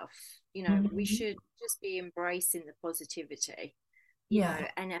yourself, we Mhm. should just be embracing the positivity, Yeah.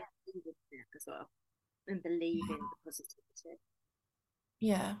 and believe in it as well, and believe in the positivity.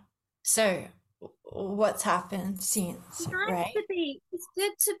 Yeah. So, what's happened since, right? It's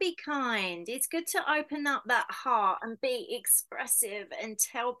good to be kind. It's good to open up that heart and be expressive and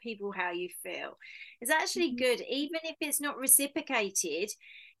tell people how you feel. It's actually Mhm. good, even if it's not reciprocated.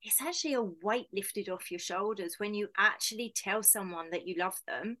 It's actually a weight lifted off your shoulders when you actually tell someone that you love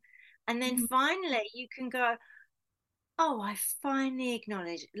them. And then Mhm. finally you can go, oh, I finally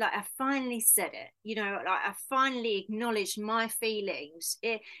acknowledged, like I finally said it, like I finally acknowledged my feelings.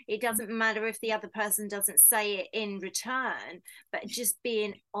 It doesn't matter if the other person doesn't say it in return, but just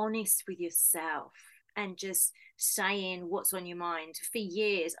being honest with yourself and just saying what's on your mind. For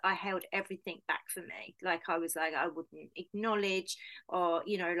years I held everything back for me. Like I was like, I wouldn't acknowledge, or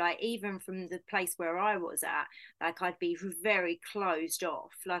like even from the place where I was at, like I'd be very closed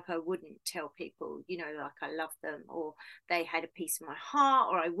off. Like I wouldn't tell people, like I love them, or they had a piece of my heart,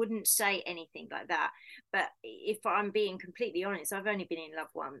 or I wouldn't say anything like that. But if I'm being completely honest, I've only been in love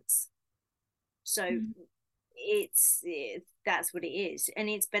once. So Mhm. that's what it is. And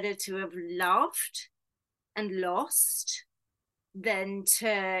it's better to have loved and lost than to,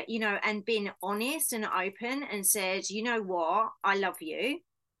 and being honest and open and said, you know what, I love you.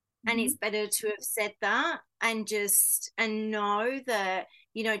 And Mm-hmm. it's better to have said that and know that,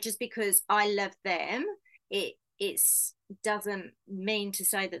 just because I love them, it's doesn't mean to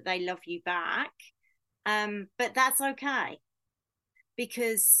say that they love you back. But that's okay,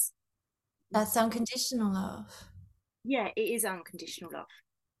 because That's unconditional love. yeah, it is unconditional love.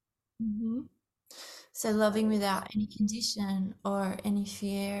 Mm-hmm. So loving without any condition or any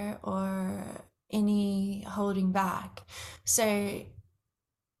fear or any holding back. So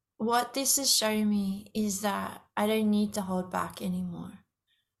what this has shown me is that I don't need to hold back anymore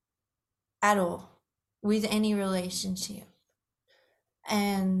at all with any relationship.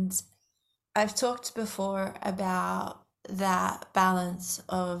 And I've talked before about that balance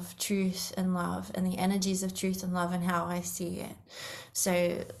of truth and love and the energies of truth and love and how I see it.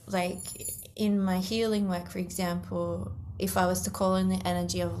 So, like in my healing work, for example, if I was to call in the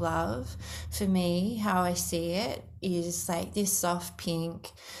energy of love, for me, how I see it is like this soft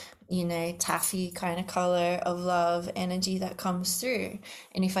pink, taffy kind of color of love energy that comes through.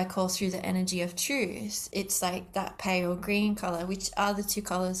 And if I call through the energy of truth, it's like that pale green color, which are the two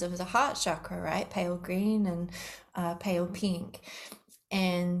colors of the heart chakra, right? Pale green and pale pink.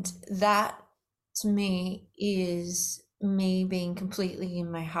 And that to me is me being completely in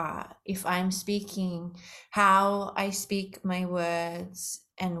my heart. If I'm speaking, how I speak my words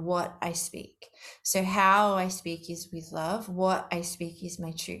and what I speak. So, how I speak is with love, what I speak is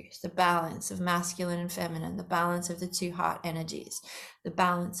my truth, the balance of masculine and feminine, the balance of the two heart energies, the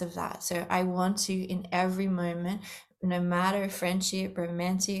balance of that. So, I want to, in every moment, no matter friendship,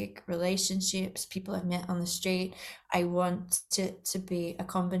 romantic relationships, people I've met on the street, I want to be a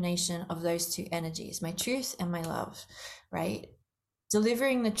combination of those two energies, my truth and my love, right?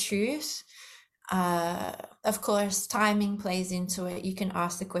 Delivering the truth, of course, timing plays into it. You can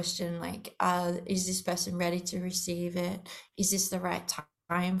ask the question like, is this person ready to receive it? Is this the right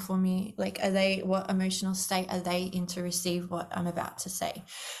time for me? Like, what emotional state are they in to receive what I'm about to say,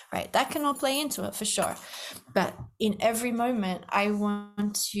 right? That can all play into it for sure. But in every moment, I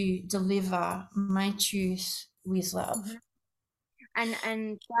want to deliver my truth with love. Mm-hmm.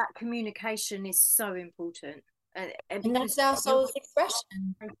 And that communication is so important, And that's because our you're, soul's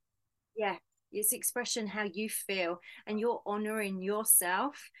expression. yeah, it's expression how you feel, and you're honoring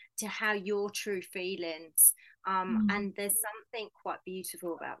yourself to how your true feelings. Mm. And there's something quite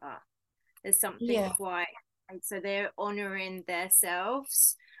beautiful about that. There's something Yeah, quite, and so they're honoring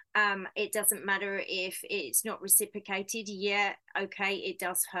themselves. It doesn't matter if it's not reciprocated. Yeah, okay, it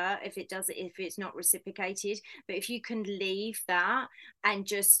does hurt if it's not reciprocated. But if you can leave that and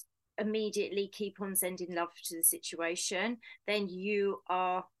just immediately keep on sending love to the situation, then you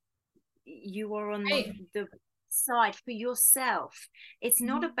are on right. the side for yourself. It's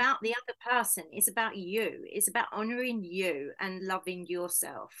not Mhm. about the other person, it's about you. It's about honoring you and loving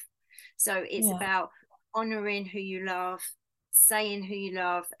yourself. So it's Yeah, about honoring who you love, saying who you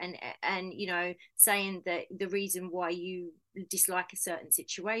love, and saying that the reason why you dislike a certain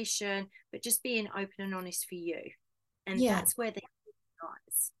situation, but just being open and honest for you. And yeah. that's where the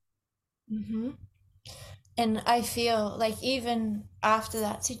lies. Hmm. And I feel like even after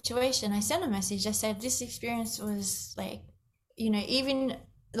that situation, I sent a message. I said, this experience was like, even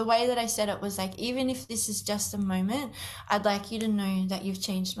the way that I said it was like, even if this is just a moment, I'd like you to know that you've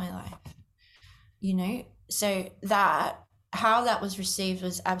changed my life, you know? So how that was received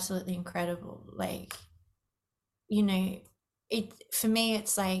was absolutely incredible. Like, you know, for me,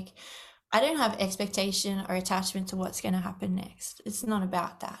 it's like, I don't have expectation or attachment to what's going to happen next. It's not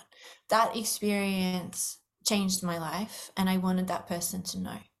about that. That experience changed my life, and I wanted that person to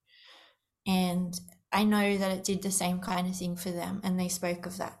know. And I know that it did the same kind of thing for them, and they spoke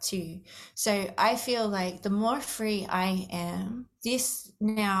of that too. So I feel like the more free I am, this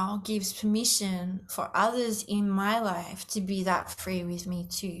now gives permission for others in my life to be that free with me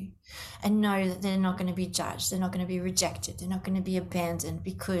too, and know that they're not going to be judged, they're not going to be rejected, they're not going to be abandoned,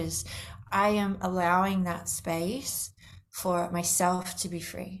 because I am allowing that space for myself to be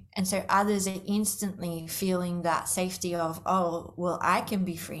free. And so others are instantly feeling that safety of, oh, well, I can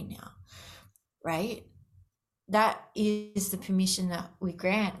be free now, right? That is the permission that we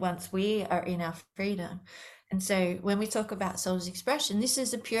grant once we are in our freedom. And so when we talk about soul's expression, this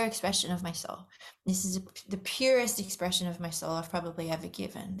is a pure expression of my soul. This is the purest expression of my soul I've probably ever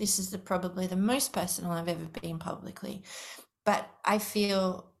given. This is probably the most personal I've ever been publicly. But I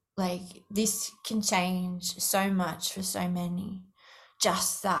feel like this can change so much for so many.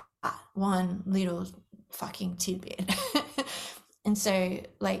 Just that one little fucking tidbit. And so,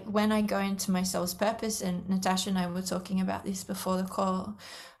 like, when I go into my soul's purpose, and Natasha and I were talking about this before the call,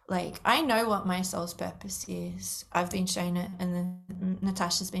 like, I know what my soul's purpose is. I've been shown it, and then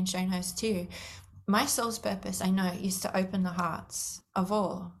Natasha's been shown hers too. My soul's purpose, I know, is to open the hearts of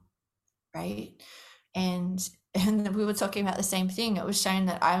all, right? And we were talking about the same thing. It was shown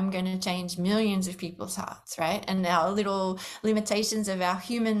that I'm going to change millions of people's hearts, right? And our little limitations of our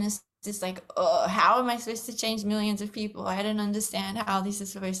humanness is like, oh, how am I supposed to change millions of people? I don't understand how this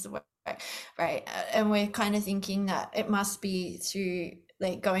is supposed to work, right? And we're kind of thinking that it must be through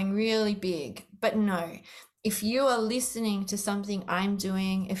like going really big, but no. If you are listening to something I'm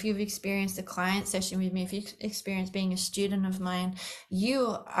doing, if you've experienced a client session with me, if you've experienced being a student of mine, we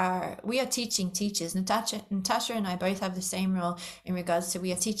are teaching teachers. Natasha and I both have the same role in regards to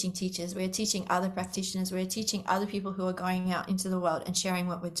we are teaching teachers. We are teaching other practitioners. We are teaching other people who are going out into the world and sharing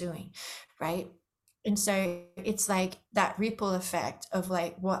what we're doing, right? And so it's like that ripple effect of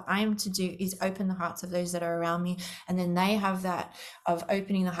like what I'm to do is open the hearts of those that are around me, and then they have that of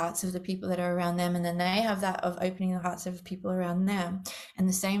opening the hearts of the people that are around them, and then they have that of opening the hearts of people around them, and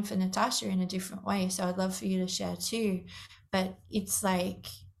the same for Natasha in a different way. So I'd love for you to share too, but it's like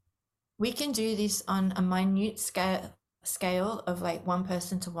we can do this on a minute scale of like one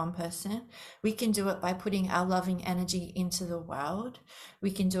person to one person. We can do it by putting our loving energy into the world. We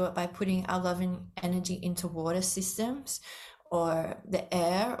can do it by putting our loving energy into water systems or the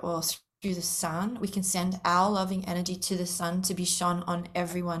air or through the sun. We can send our loving energy to the sun to be shone on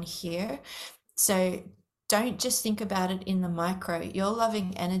everyone here. So don't just think about it in the micro. Your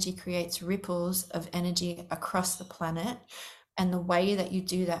loving energy creates ripples of energy across the planet. And the way that you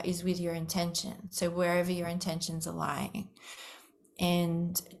do that is with your intention. So wherever your intentions are lying.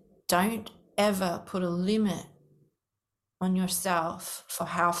 And don't ever put a limit on yourself for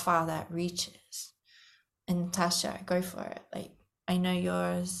how far that reaches. And Tasha, go for it. Like, I know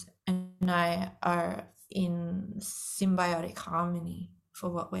yours and I are in symbiotic harmony for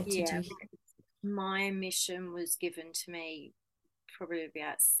what we're to Yeah, do. my mission was given to me probably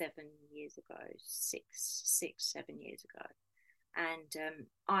about 7 years ago, 7 years ago, and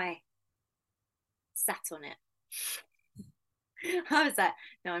I sat on it. I was like,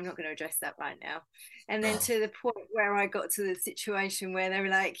 no, I'm not going to address that right now. And then to the point where I got to the situation where they were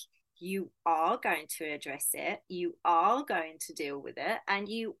like, you are going to address it, you are going to deal with it, and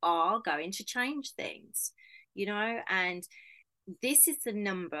you are going to change things, and this is the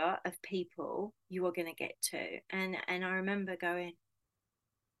number of people you are going to get to. And I remember going,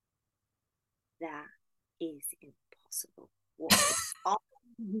 that is impossible. What are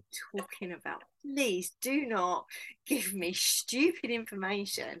you talking about? Please do not give me stupid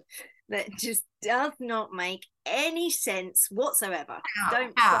information that just does not make any sense whatsoever.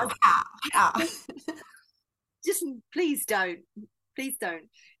 Don't just please don't. Please don't,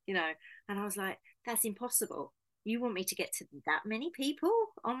 And I was like, that's impossible. You want me to get to that many people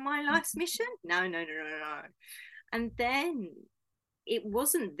on my life's mission? No, no, no, no, no. And then it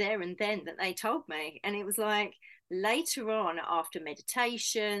wasn't there and then that they told me. And it was like later on, after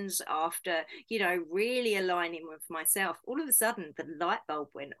meditations, after, really aligning with myself, all of a sudden the light bulb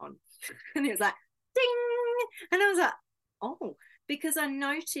went on. And it was like, ding. And I was like, oh, because I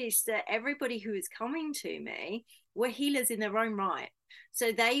noticed that everybody who was coming to me were healers in their own right.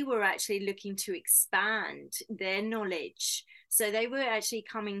 So they were actually looking to expand their knowledge. So they were actually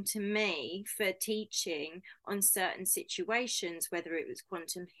coming to me for teaching on certain situations, whether it was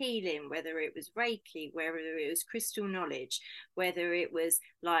quantum healing, whether it was Reiki, whether it was crystal knowledge, whether it was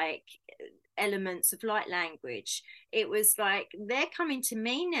like elements of light language. It was like they're coming to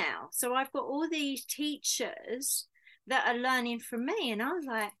me now. So I've got all these teachers that are learning from me. And I was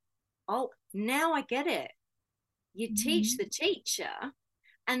like, oh, now I get it. You teach the teacher,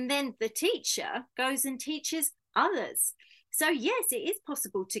 and then the teacher goes and teaches others. So yes, it is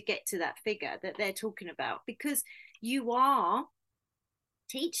possible to get to that figure that they're talking about, because you are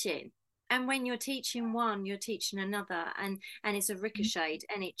teaching, and when you're teaching one, you're teaching another, and it's a ricochet,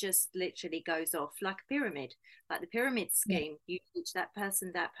 and it just literally goes off like a pyramid, like the pyramid scheme. You teach that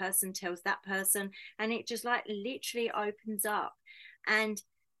person tells that person, and it just like literally opens up. And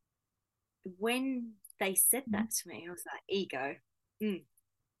when they said that to me, I was like, ego.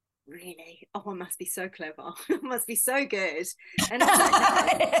 Really? Oh, I must be so clever. I must be so good. And it's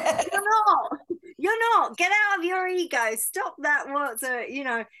like, no, you're not. Get out of your ego. Stop that.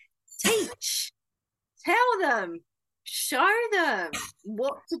 Teach, tell them, show them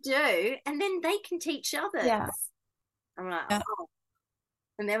what to do, and then they can teach others. Yeah. I'm like, oh.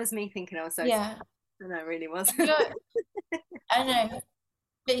 And that was me thinking I was so yeah. smart. And I really wasn't. I know.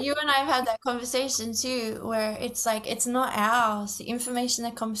 But you and I have had that conversation too, where it's like it's not ours. The information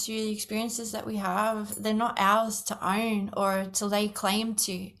that comes through, the experiences that we have, they're not ours to own or to lay claim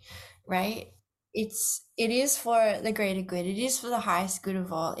to, right? It is for the greater good. It is for the highest good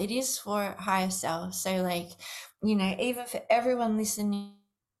of all. It is for higher self. So like, even for everyone listening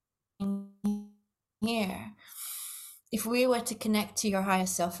here, if we were to connect to your higher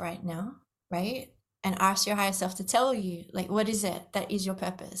self right now, right? And ask your higher self to tell you, like, what is it that is your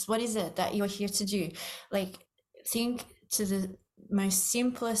purpose? What is it that you're here to do? Like, think to the most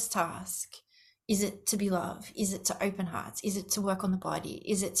simplest task. Is it to be love? Is it to open hearts? Is it to work on the body?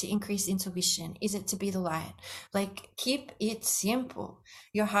 Is it to increase intuition? Is it to be the light? Like, keep it simple.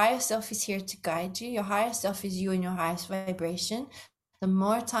 Your higher self is here to guide you. Your higher self is you in your highest vibration. The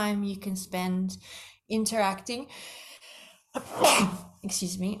more time you can spend interacting,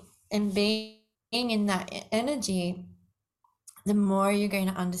 excuse me, and being in that energy, the more you're going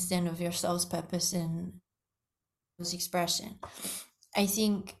to understand of your soul's purpose and expression. I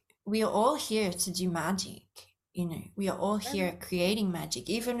think we are all here to do magic. We are all here creating magic,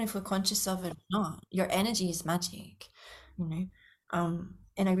 even if we're conscious of it or not. Your energy is magic, you know.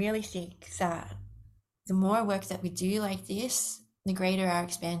 And I really think that the more work that we do like this, the greater our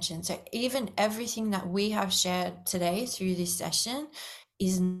expansion. So even everything that we have shared today through this session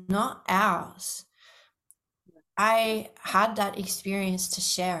is not ours. I had that experience to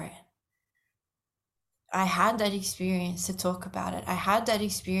share it. I had that experience to talk about it. I had that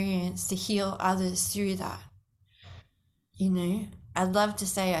experience to heal others through that. I'd love to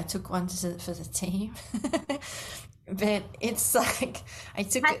say I took one for the team, but it's like I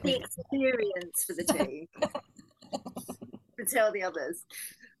took Had it the with. experience for the team to tell the others.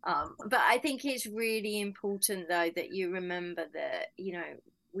 But I think it's really important, though, that you remember that,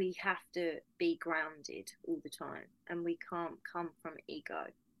 we have to be grounded all the time, and we can't come from ego.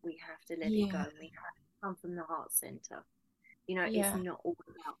 We have to let it go. Yeah, And we have to come from the heart center. It's yeah, not all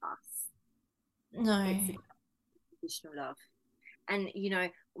about us. It's no. about unconditional love. And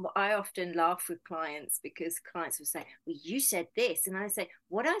I often laugh with clients because clients will say, well, you said this, and I say,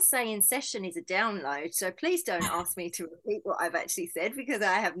 what I say in session is a download, so please don't ask me to repeat what I've actually said, because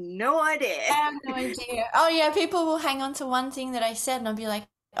I have no idea. I have no idea. Oh yeah, people will hang on to one thing that I said and I'll be like,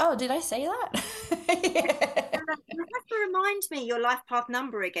 oh, did I say that? Yeah. You have to remind me your life path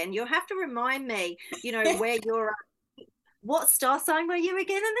number again. You'll have to remind me, where you're at. What star sign were you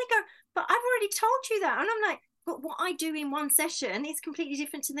again? And they go, but I've already told you that. And I'm like, but what I do in one session is completely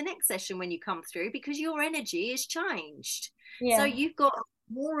different to the next session when you come through, because your energy is changed. So Yeah. you've got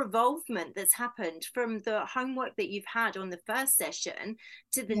more evolvement that's happened from the homework that you've had on the first session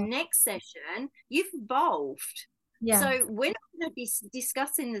to the Yeah. next session. You've evolved. Yeah. So we're not going to be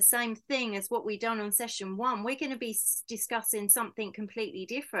discussing the same thing as what we done on session one. We're going to be discussing something completely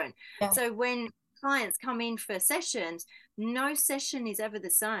different. Yeah. So when clients come in for sessions, no session is ever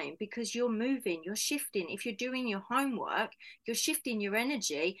the same, because you're moving, you're shifting. If you're doing your homework, you're shifting your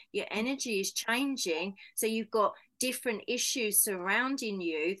energy is changing. So you've got different issues surrounding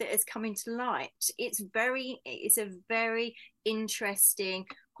you that is coming to light. It's a very interesting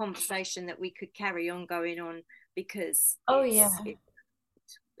conversation that we could carry on going on, because Oh yeah.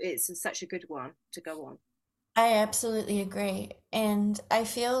 it's such a good one to go on. I absolutely agree. And I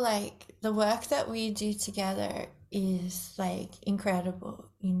feel like the work that we do together is like incredible,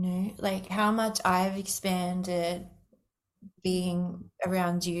 like how much I've expanded being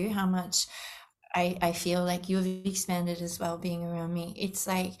around you, how much I feel like you've expanded as well being around me. It's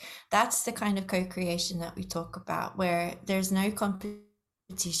like that's the kind of co-creation that we talk about, where there's no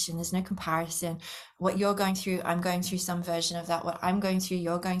competition, there's no comparison. What you're going through, I'm going through some version of that. What I'm going through,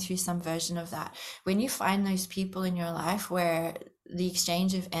 you're going through some version of that. When you find those people in your life where the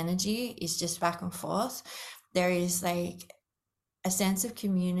exchange of energy is just back and forth, there is like a sense of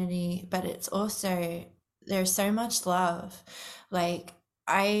community, but it's also there's so much love. Like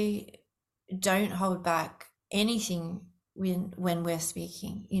I don't hold back anything when we're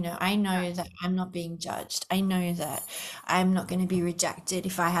speaking. I Yeah. know that I'm not being judged. I know that I'm not going to be rejected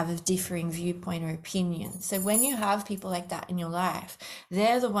if I have a differing viewpoint or opinion. So when you have people like that in your life,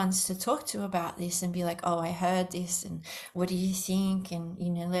 they're the ones to talk to about this and be like, oh, I heard this, and what do you think? And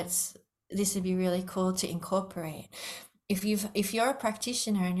this would be really cool to incorporate. If you're a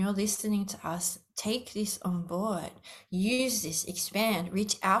practitioner and you're listening to us, take this on board, use this, expand,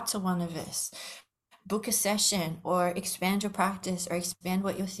 reach out to one of us. book a session or expand your practice or expand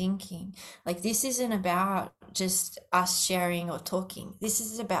what you're thinking. Like, this isn't about just us sharing or talking. This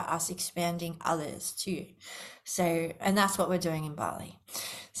is about us expanding others too. So, and that's what we're doing in Bali.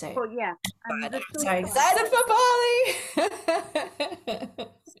 So, Well, yeah. And God, the I'm so thought excited for Bali.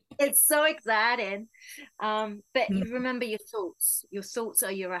 it's so exciting. But you remember your thoughts. Your thoughts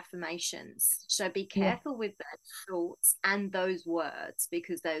are your affirmations. So be Yeah. careful with those thoughts and those words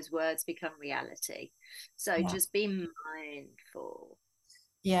because those words become reality. So Yeah. just be mindful.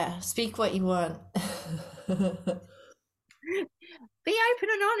 Yeah. Speak what you want. Be open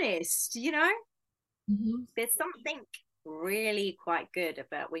and honest, you know? Mhm. There's something really quite good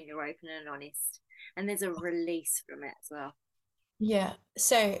about when you're open and honest. And there's a release from it as well. Yeah.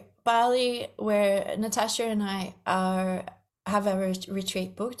 So Bali, where Natasha and I are have our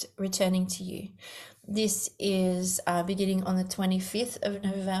retreat booked, returning to you. This is beginning on the 25th of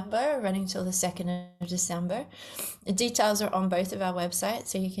November, running till the 2nd of December. The details are on both of our websites,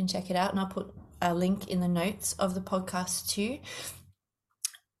 so you can check it out, and I'll put a link in the notes of the podcast too.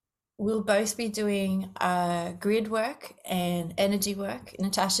 We'll both be doing grid work and energy work.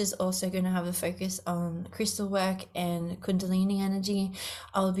 Natasha's also going to have a focus on crystal work and Kundalini energy.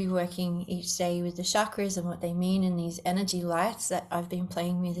 I'll be working each day with the chakras and what they mean in these energy lights that I've been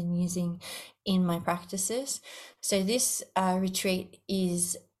playing with and using in my practices. So this retreat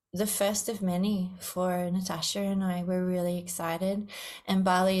is the first of many for Natasha and I. We're really excited. And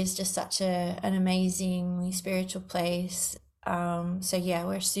Bali is just such an amazingly spiritual place. So yeah,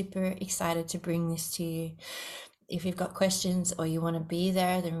 we're super excited to bring this to you. If you've got questions or you want to be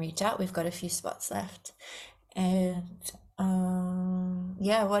there, then reach out. We've got a few spots left. And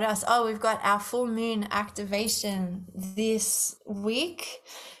yeah, what else? Oh, we've got our full moon activation this week.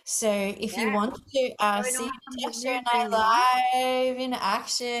 So if you Yeah. want to Going see on from the Natasha new and moon one. I live in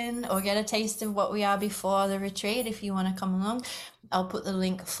action or get a taste of what we are before the retreat, if you want to come along, I'll put the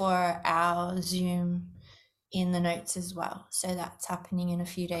link for our Zoom in the notes as well. So that's happening in a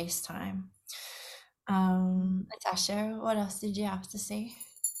few days' time. Natasha, what else did you have to say?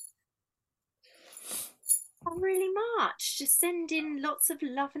 Not really much. Just send in lots of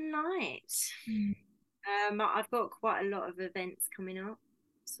love and light. Mm. I've got quite a lot of events coming up,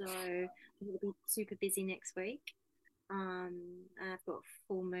 so I'm going to be super busy next week. I've got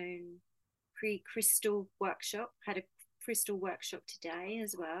full moon pre-crystal workshop. Had a crystal workshop today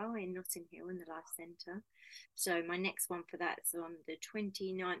as well in Notting Hill in the Life Centre. So my next one for that is on the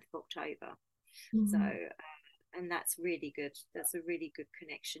 29th of October. So Mhm. and that's really good. That's a really good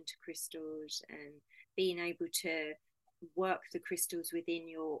connection to crystals and being able to work the crystals within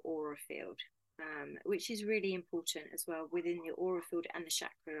your aura field, which is really important as well within your aura field and the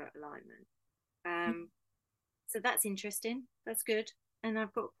chakra alignment. Um, so that's interesting. That's good. And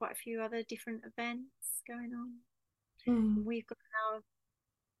I've got quite a few other different events going on. Mm. We've got our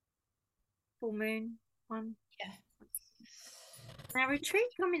full moon one, Yeah. our retreat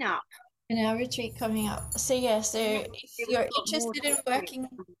coming up. And our retreat coming up. So yeah, so And next if year we've you're got more interested in retreats. working,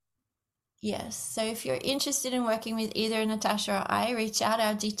 yes. So if you're interested in working with either Natasha or I, reach out.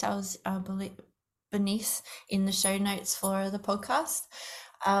 Our details are beneath in the show notes for the podcast.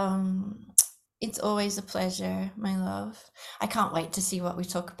 Um, it's always a pleasure, my love. I can't wait to see what we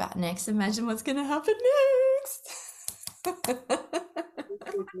talk about next. Imagine what's going to happen next.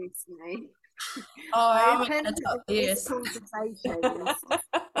 Goodness me. Oh, how am I Open going to top this this? conversations.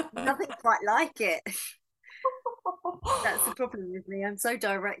 Nothing quite like it. That's the problem with me. I'm so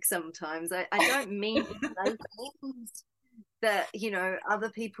direct sometimes. I don't mean to say things that, other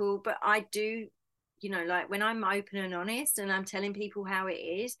people, but I do, like when I'm open and honest and I'm telling people how it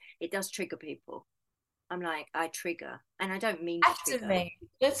is, it does trigger people. I'm like, I trigger and I don't mean to trigger. Activate.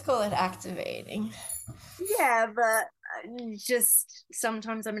 Let's call it activating. Yeah, but just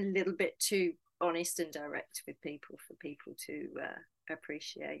sometimes I'm a little bit too honest and direct with people for people to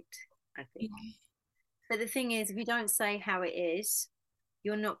appreciate, I think. But the thing is, if you don't say how it is,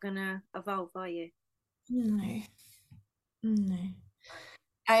 you're not going to evolve, are you? No, no. And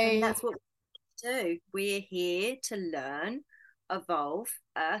I that's what we do. We're here to learn, evolve.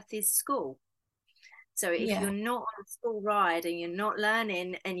 Earth is school. So if yeah. you're not on a school ride and you're not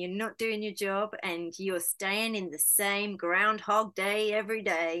learning and you're not doing your job and you're staying in the same groundhog day every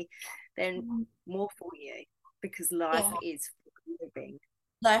day, then more for you because life Yeah. is for living.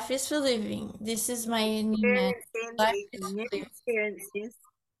 Life is for living. This is my new man. Experiencing Life these is new for living. experiences,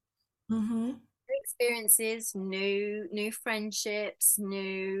 Mm-hmm. new friendships,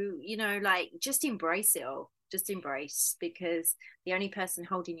 new, like just embrace it all. Just embrace because the only person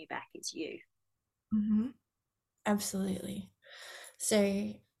holding you back is you. Mm-hmm. Absolutely.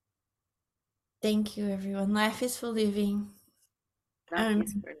 So Thank you, everyone. Life is for living. Life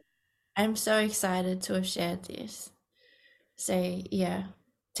is Um, brilliant. I'm so excited to have shared this. So, yeah,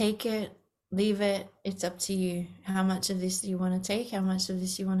 take it, leave it. It's up to you. How much of this do you want to take? How much of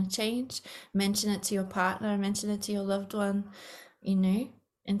this you want to change? Mention it to your partner, mention it to your loved one, you know,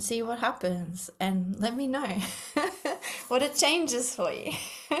 and see what happens. And let me know what it changes for you.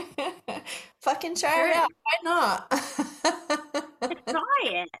 Fucking try it True. out. Why not? Try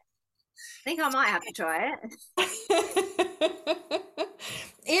it. I think I might have to try it.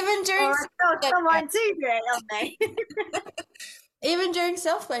 Even during Or I tell self-pleasure, someone to do it, don't they? even during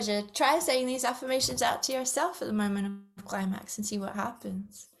self-pleasure, try saying these affirmations out to yourself at the moment of climax and see what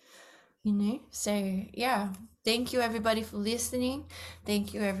happens. You know? So, yeah. Thank you everybody for listening.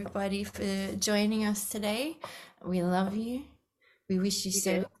 Thank you everybody for joining us today. We love you. We wish you You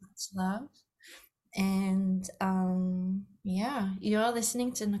so do. much love. And yeah, you're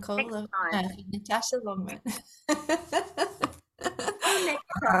listening to Nicole Next Love time. Natasha Longman. Till next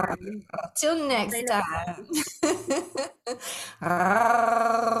time. Till Say next no. time.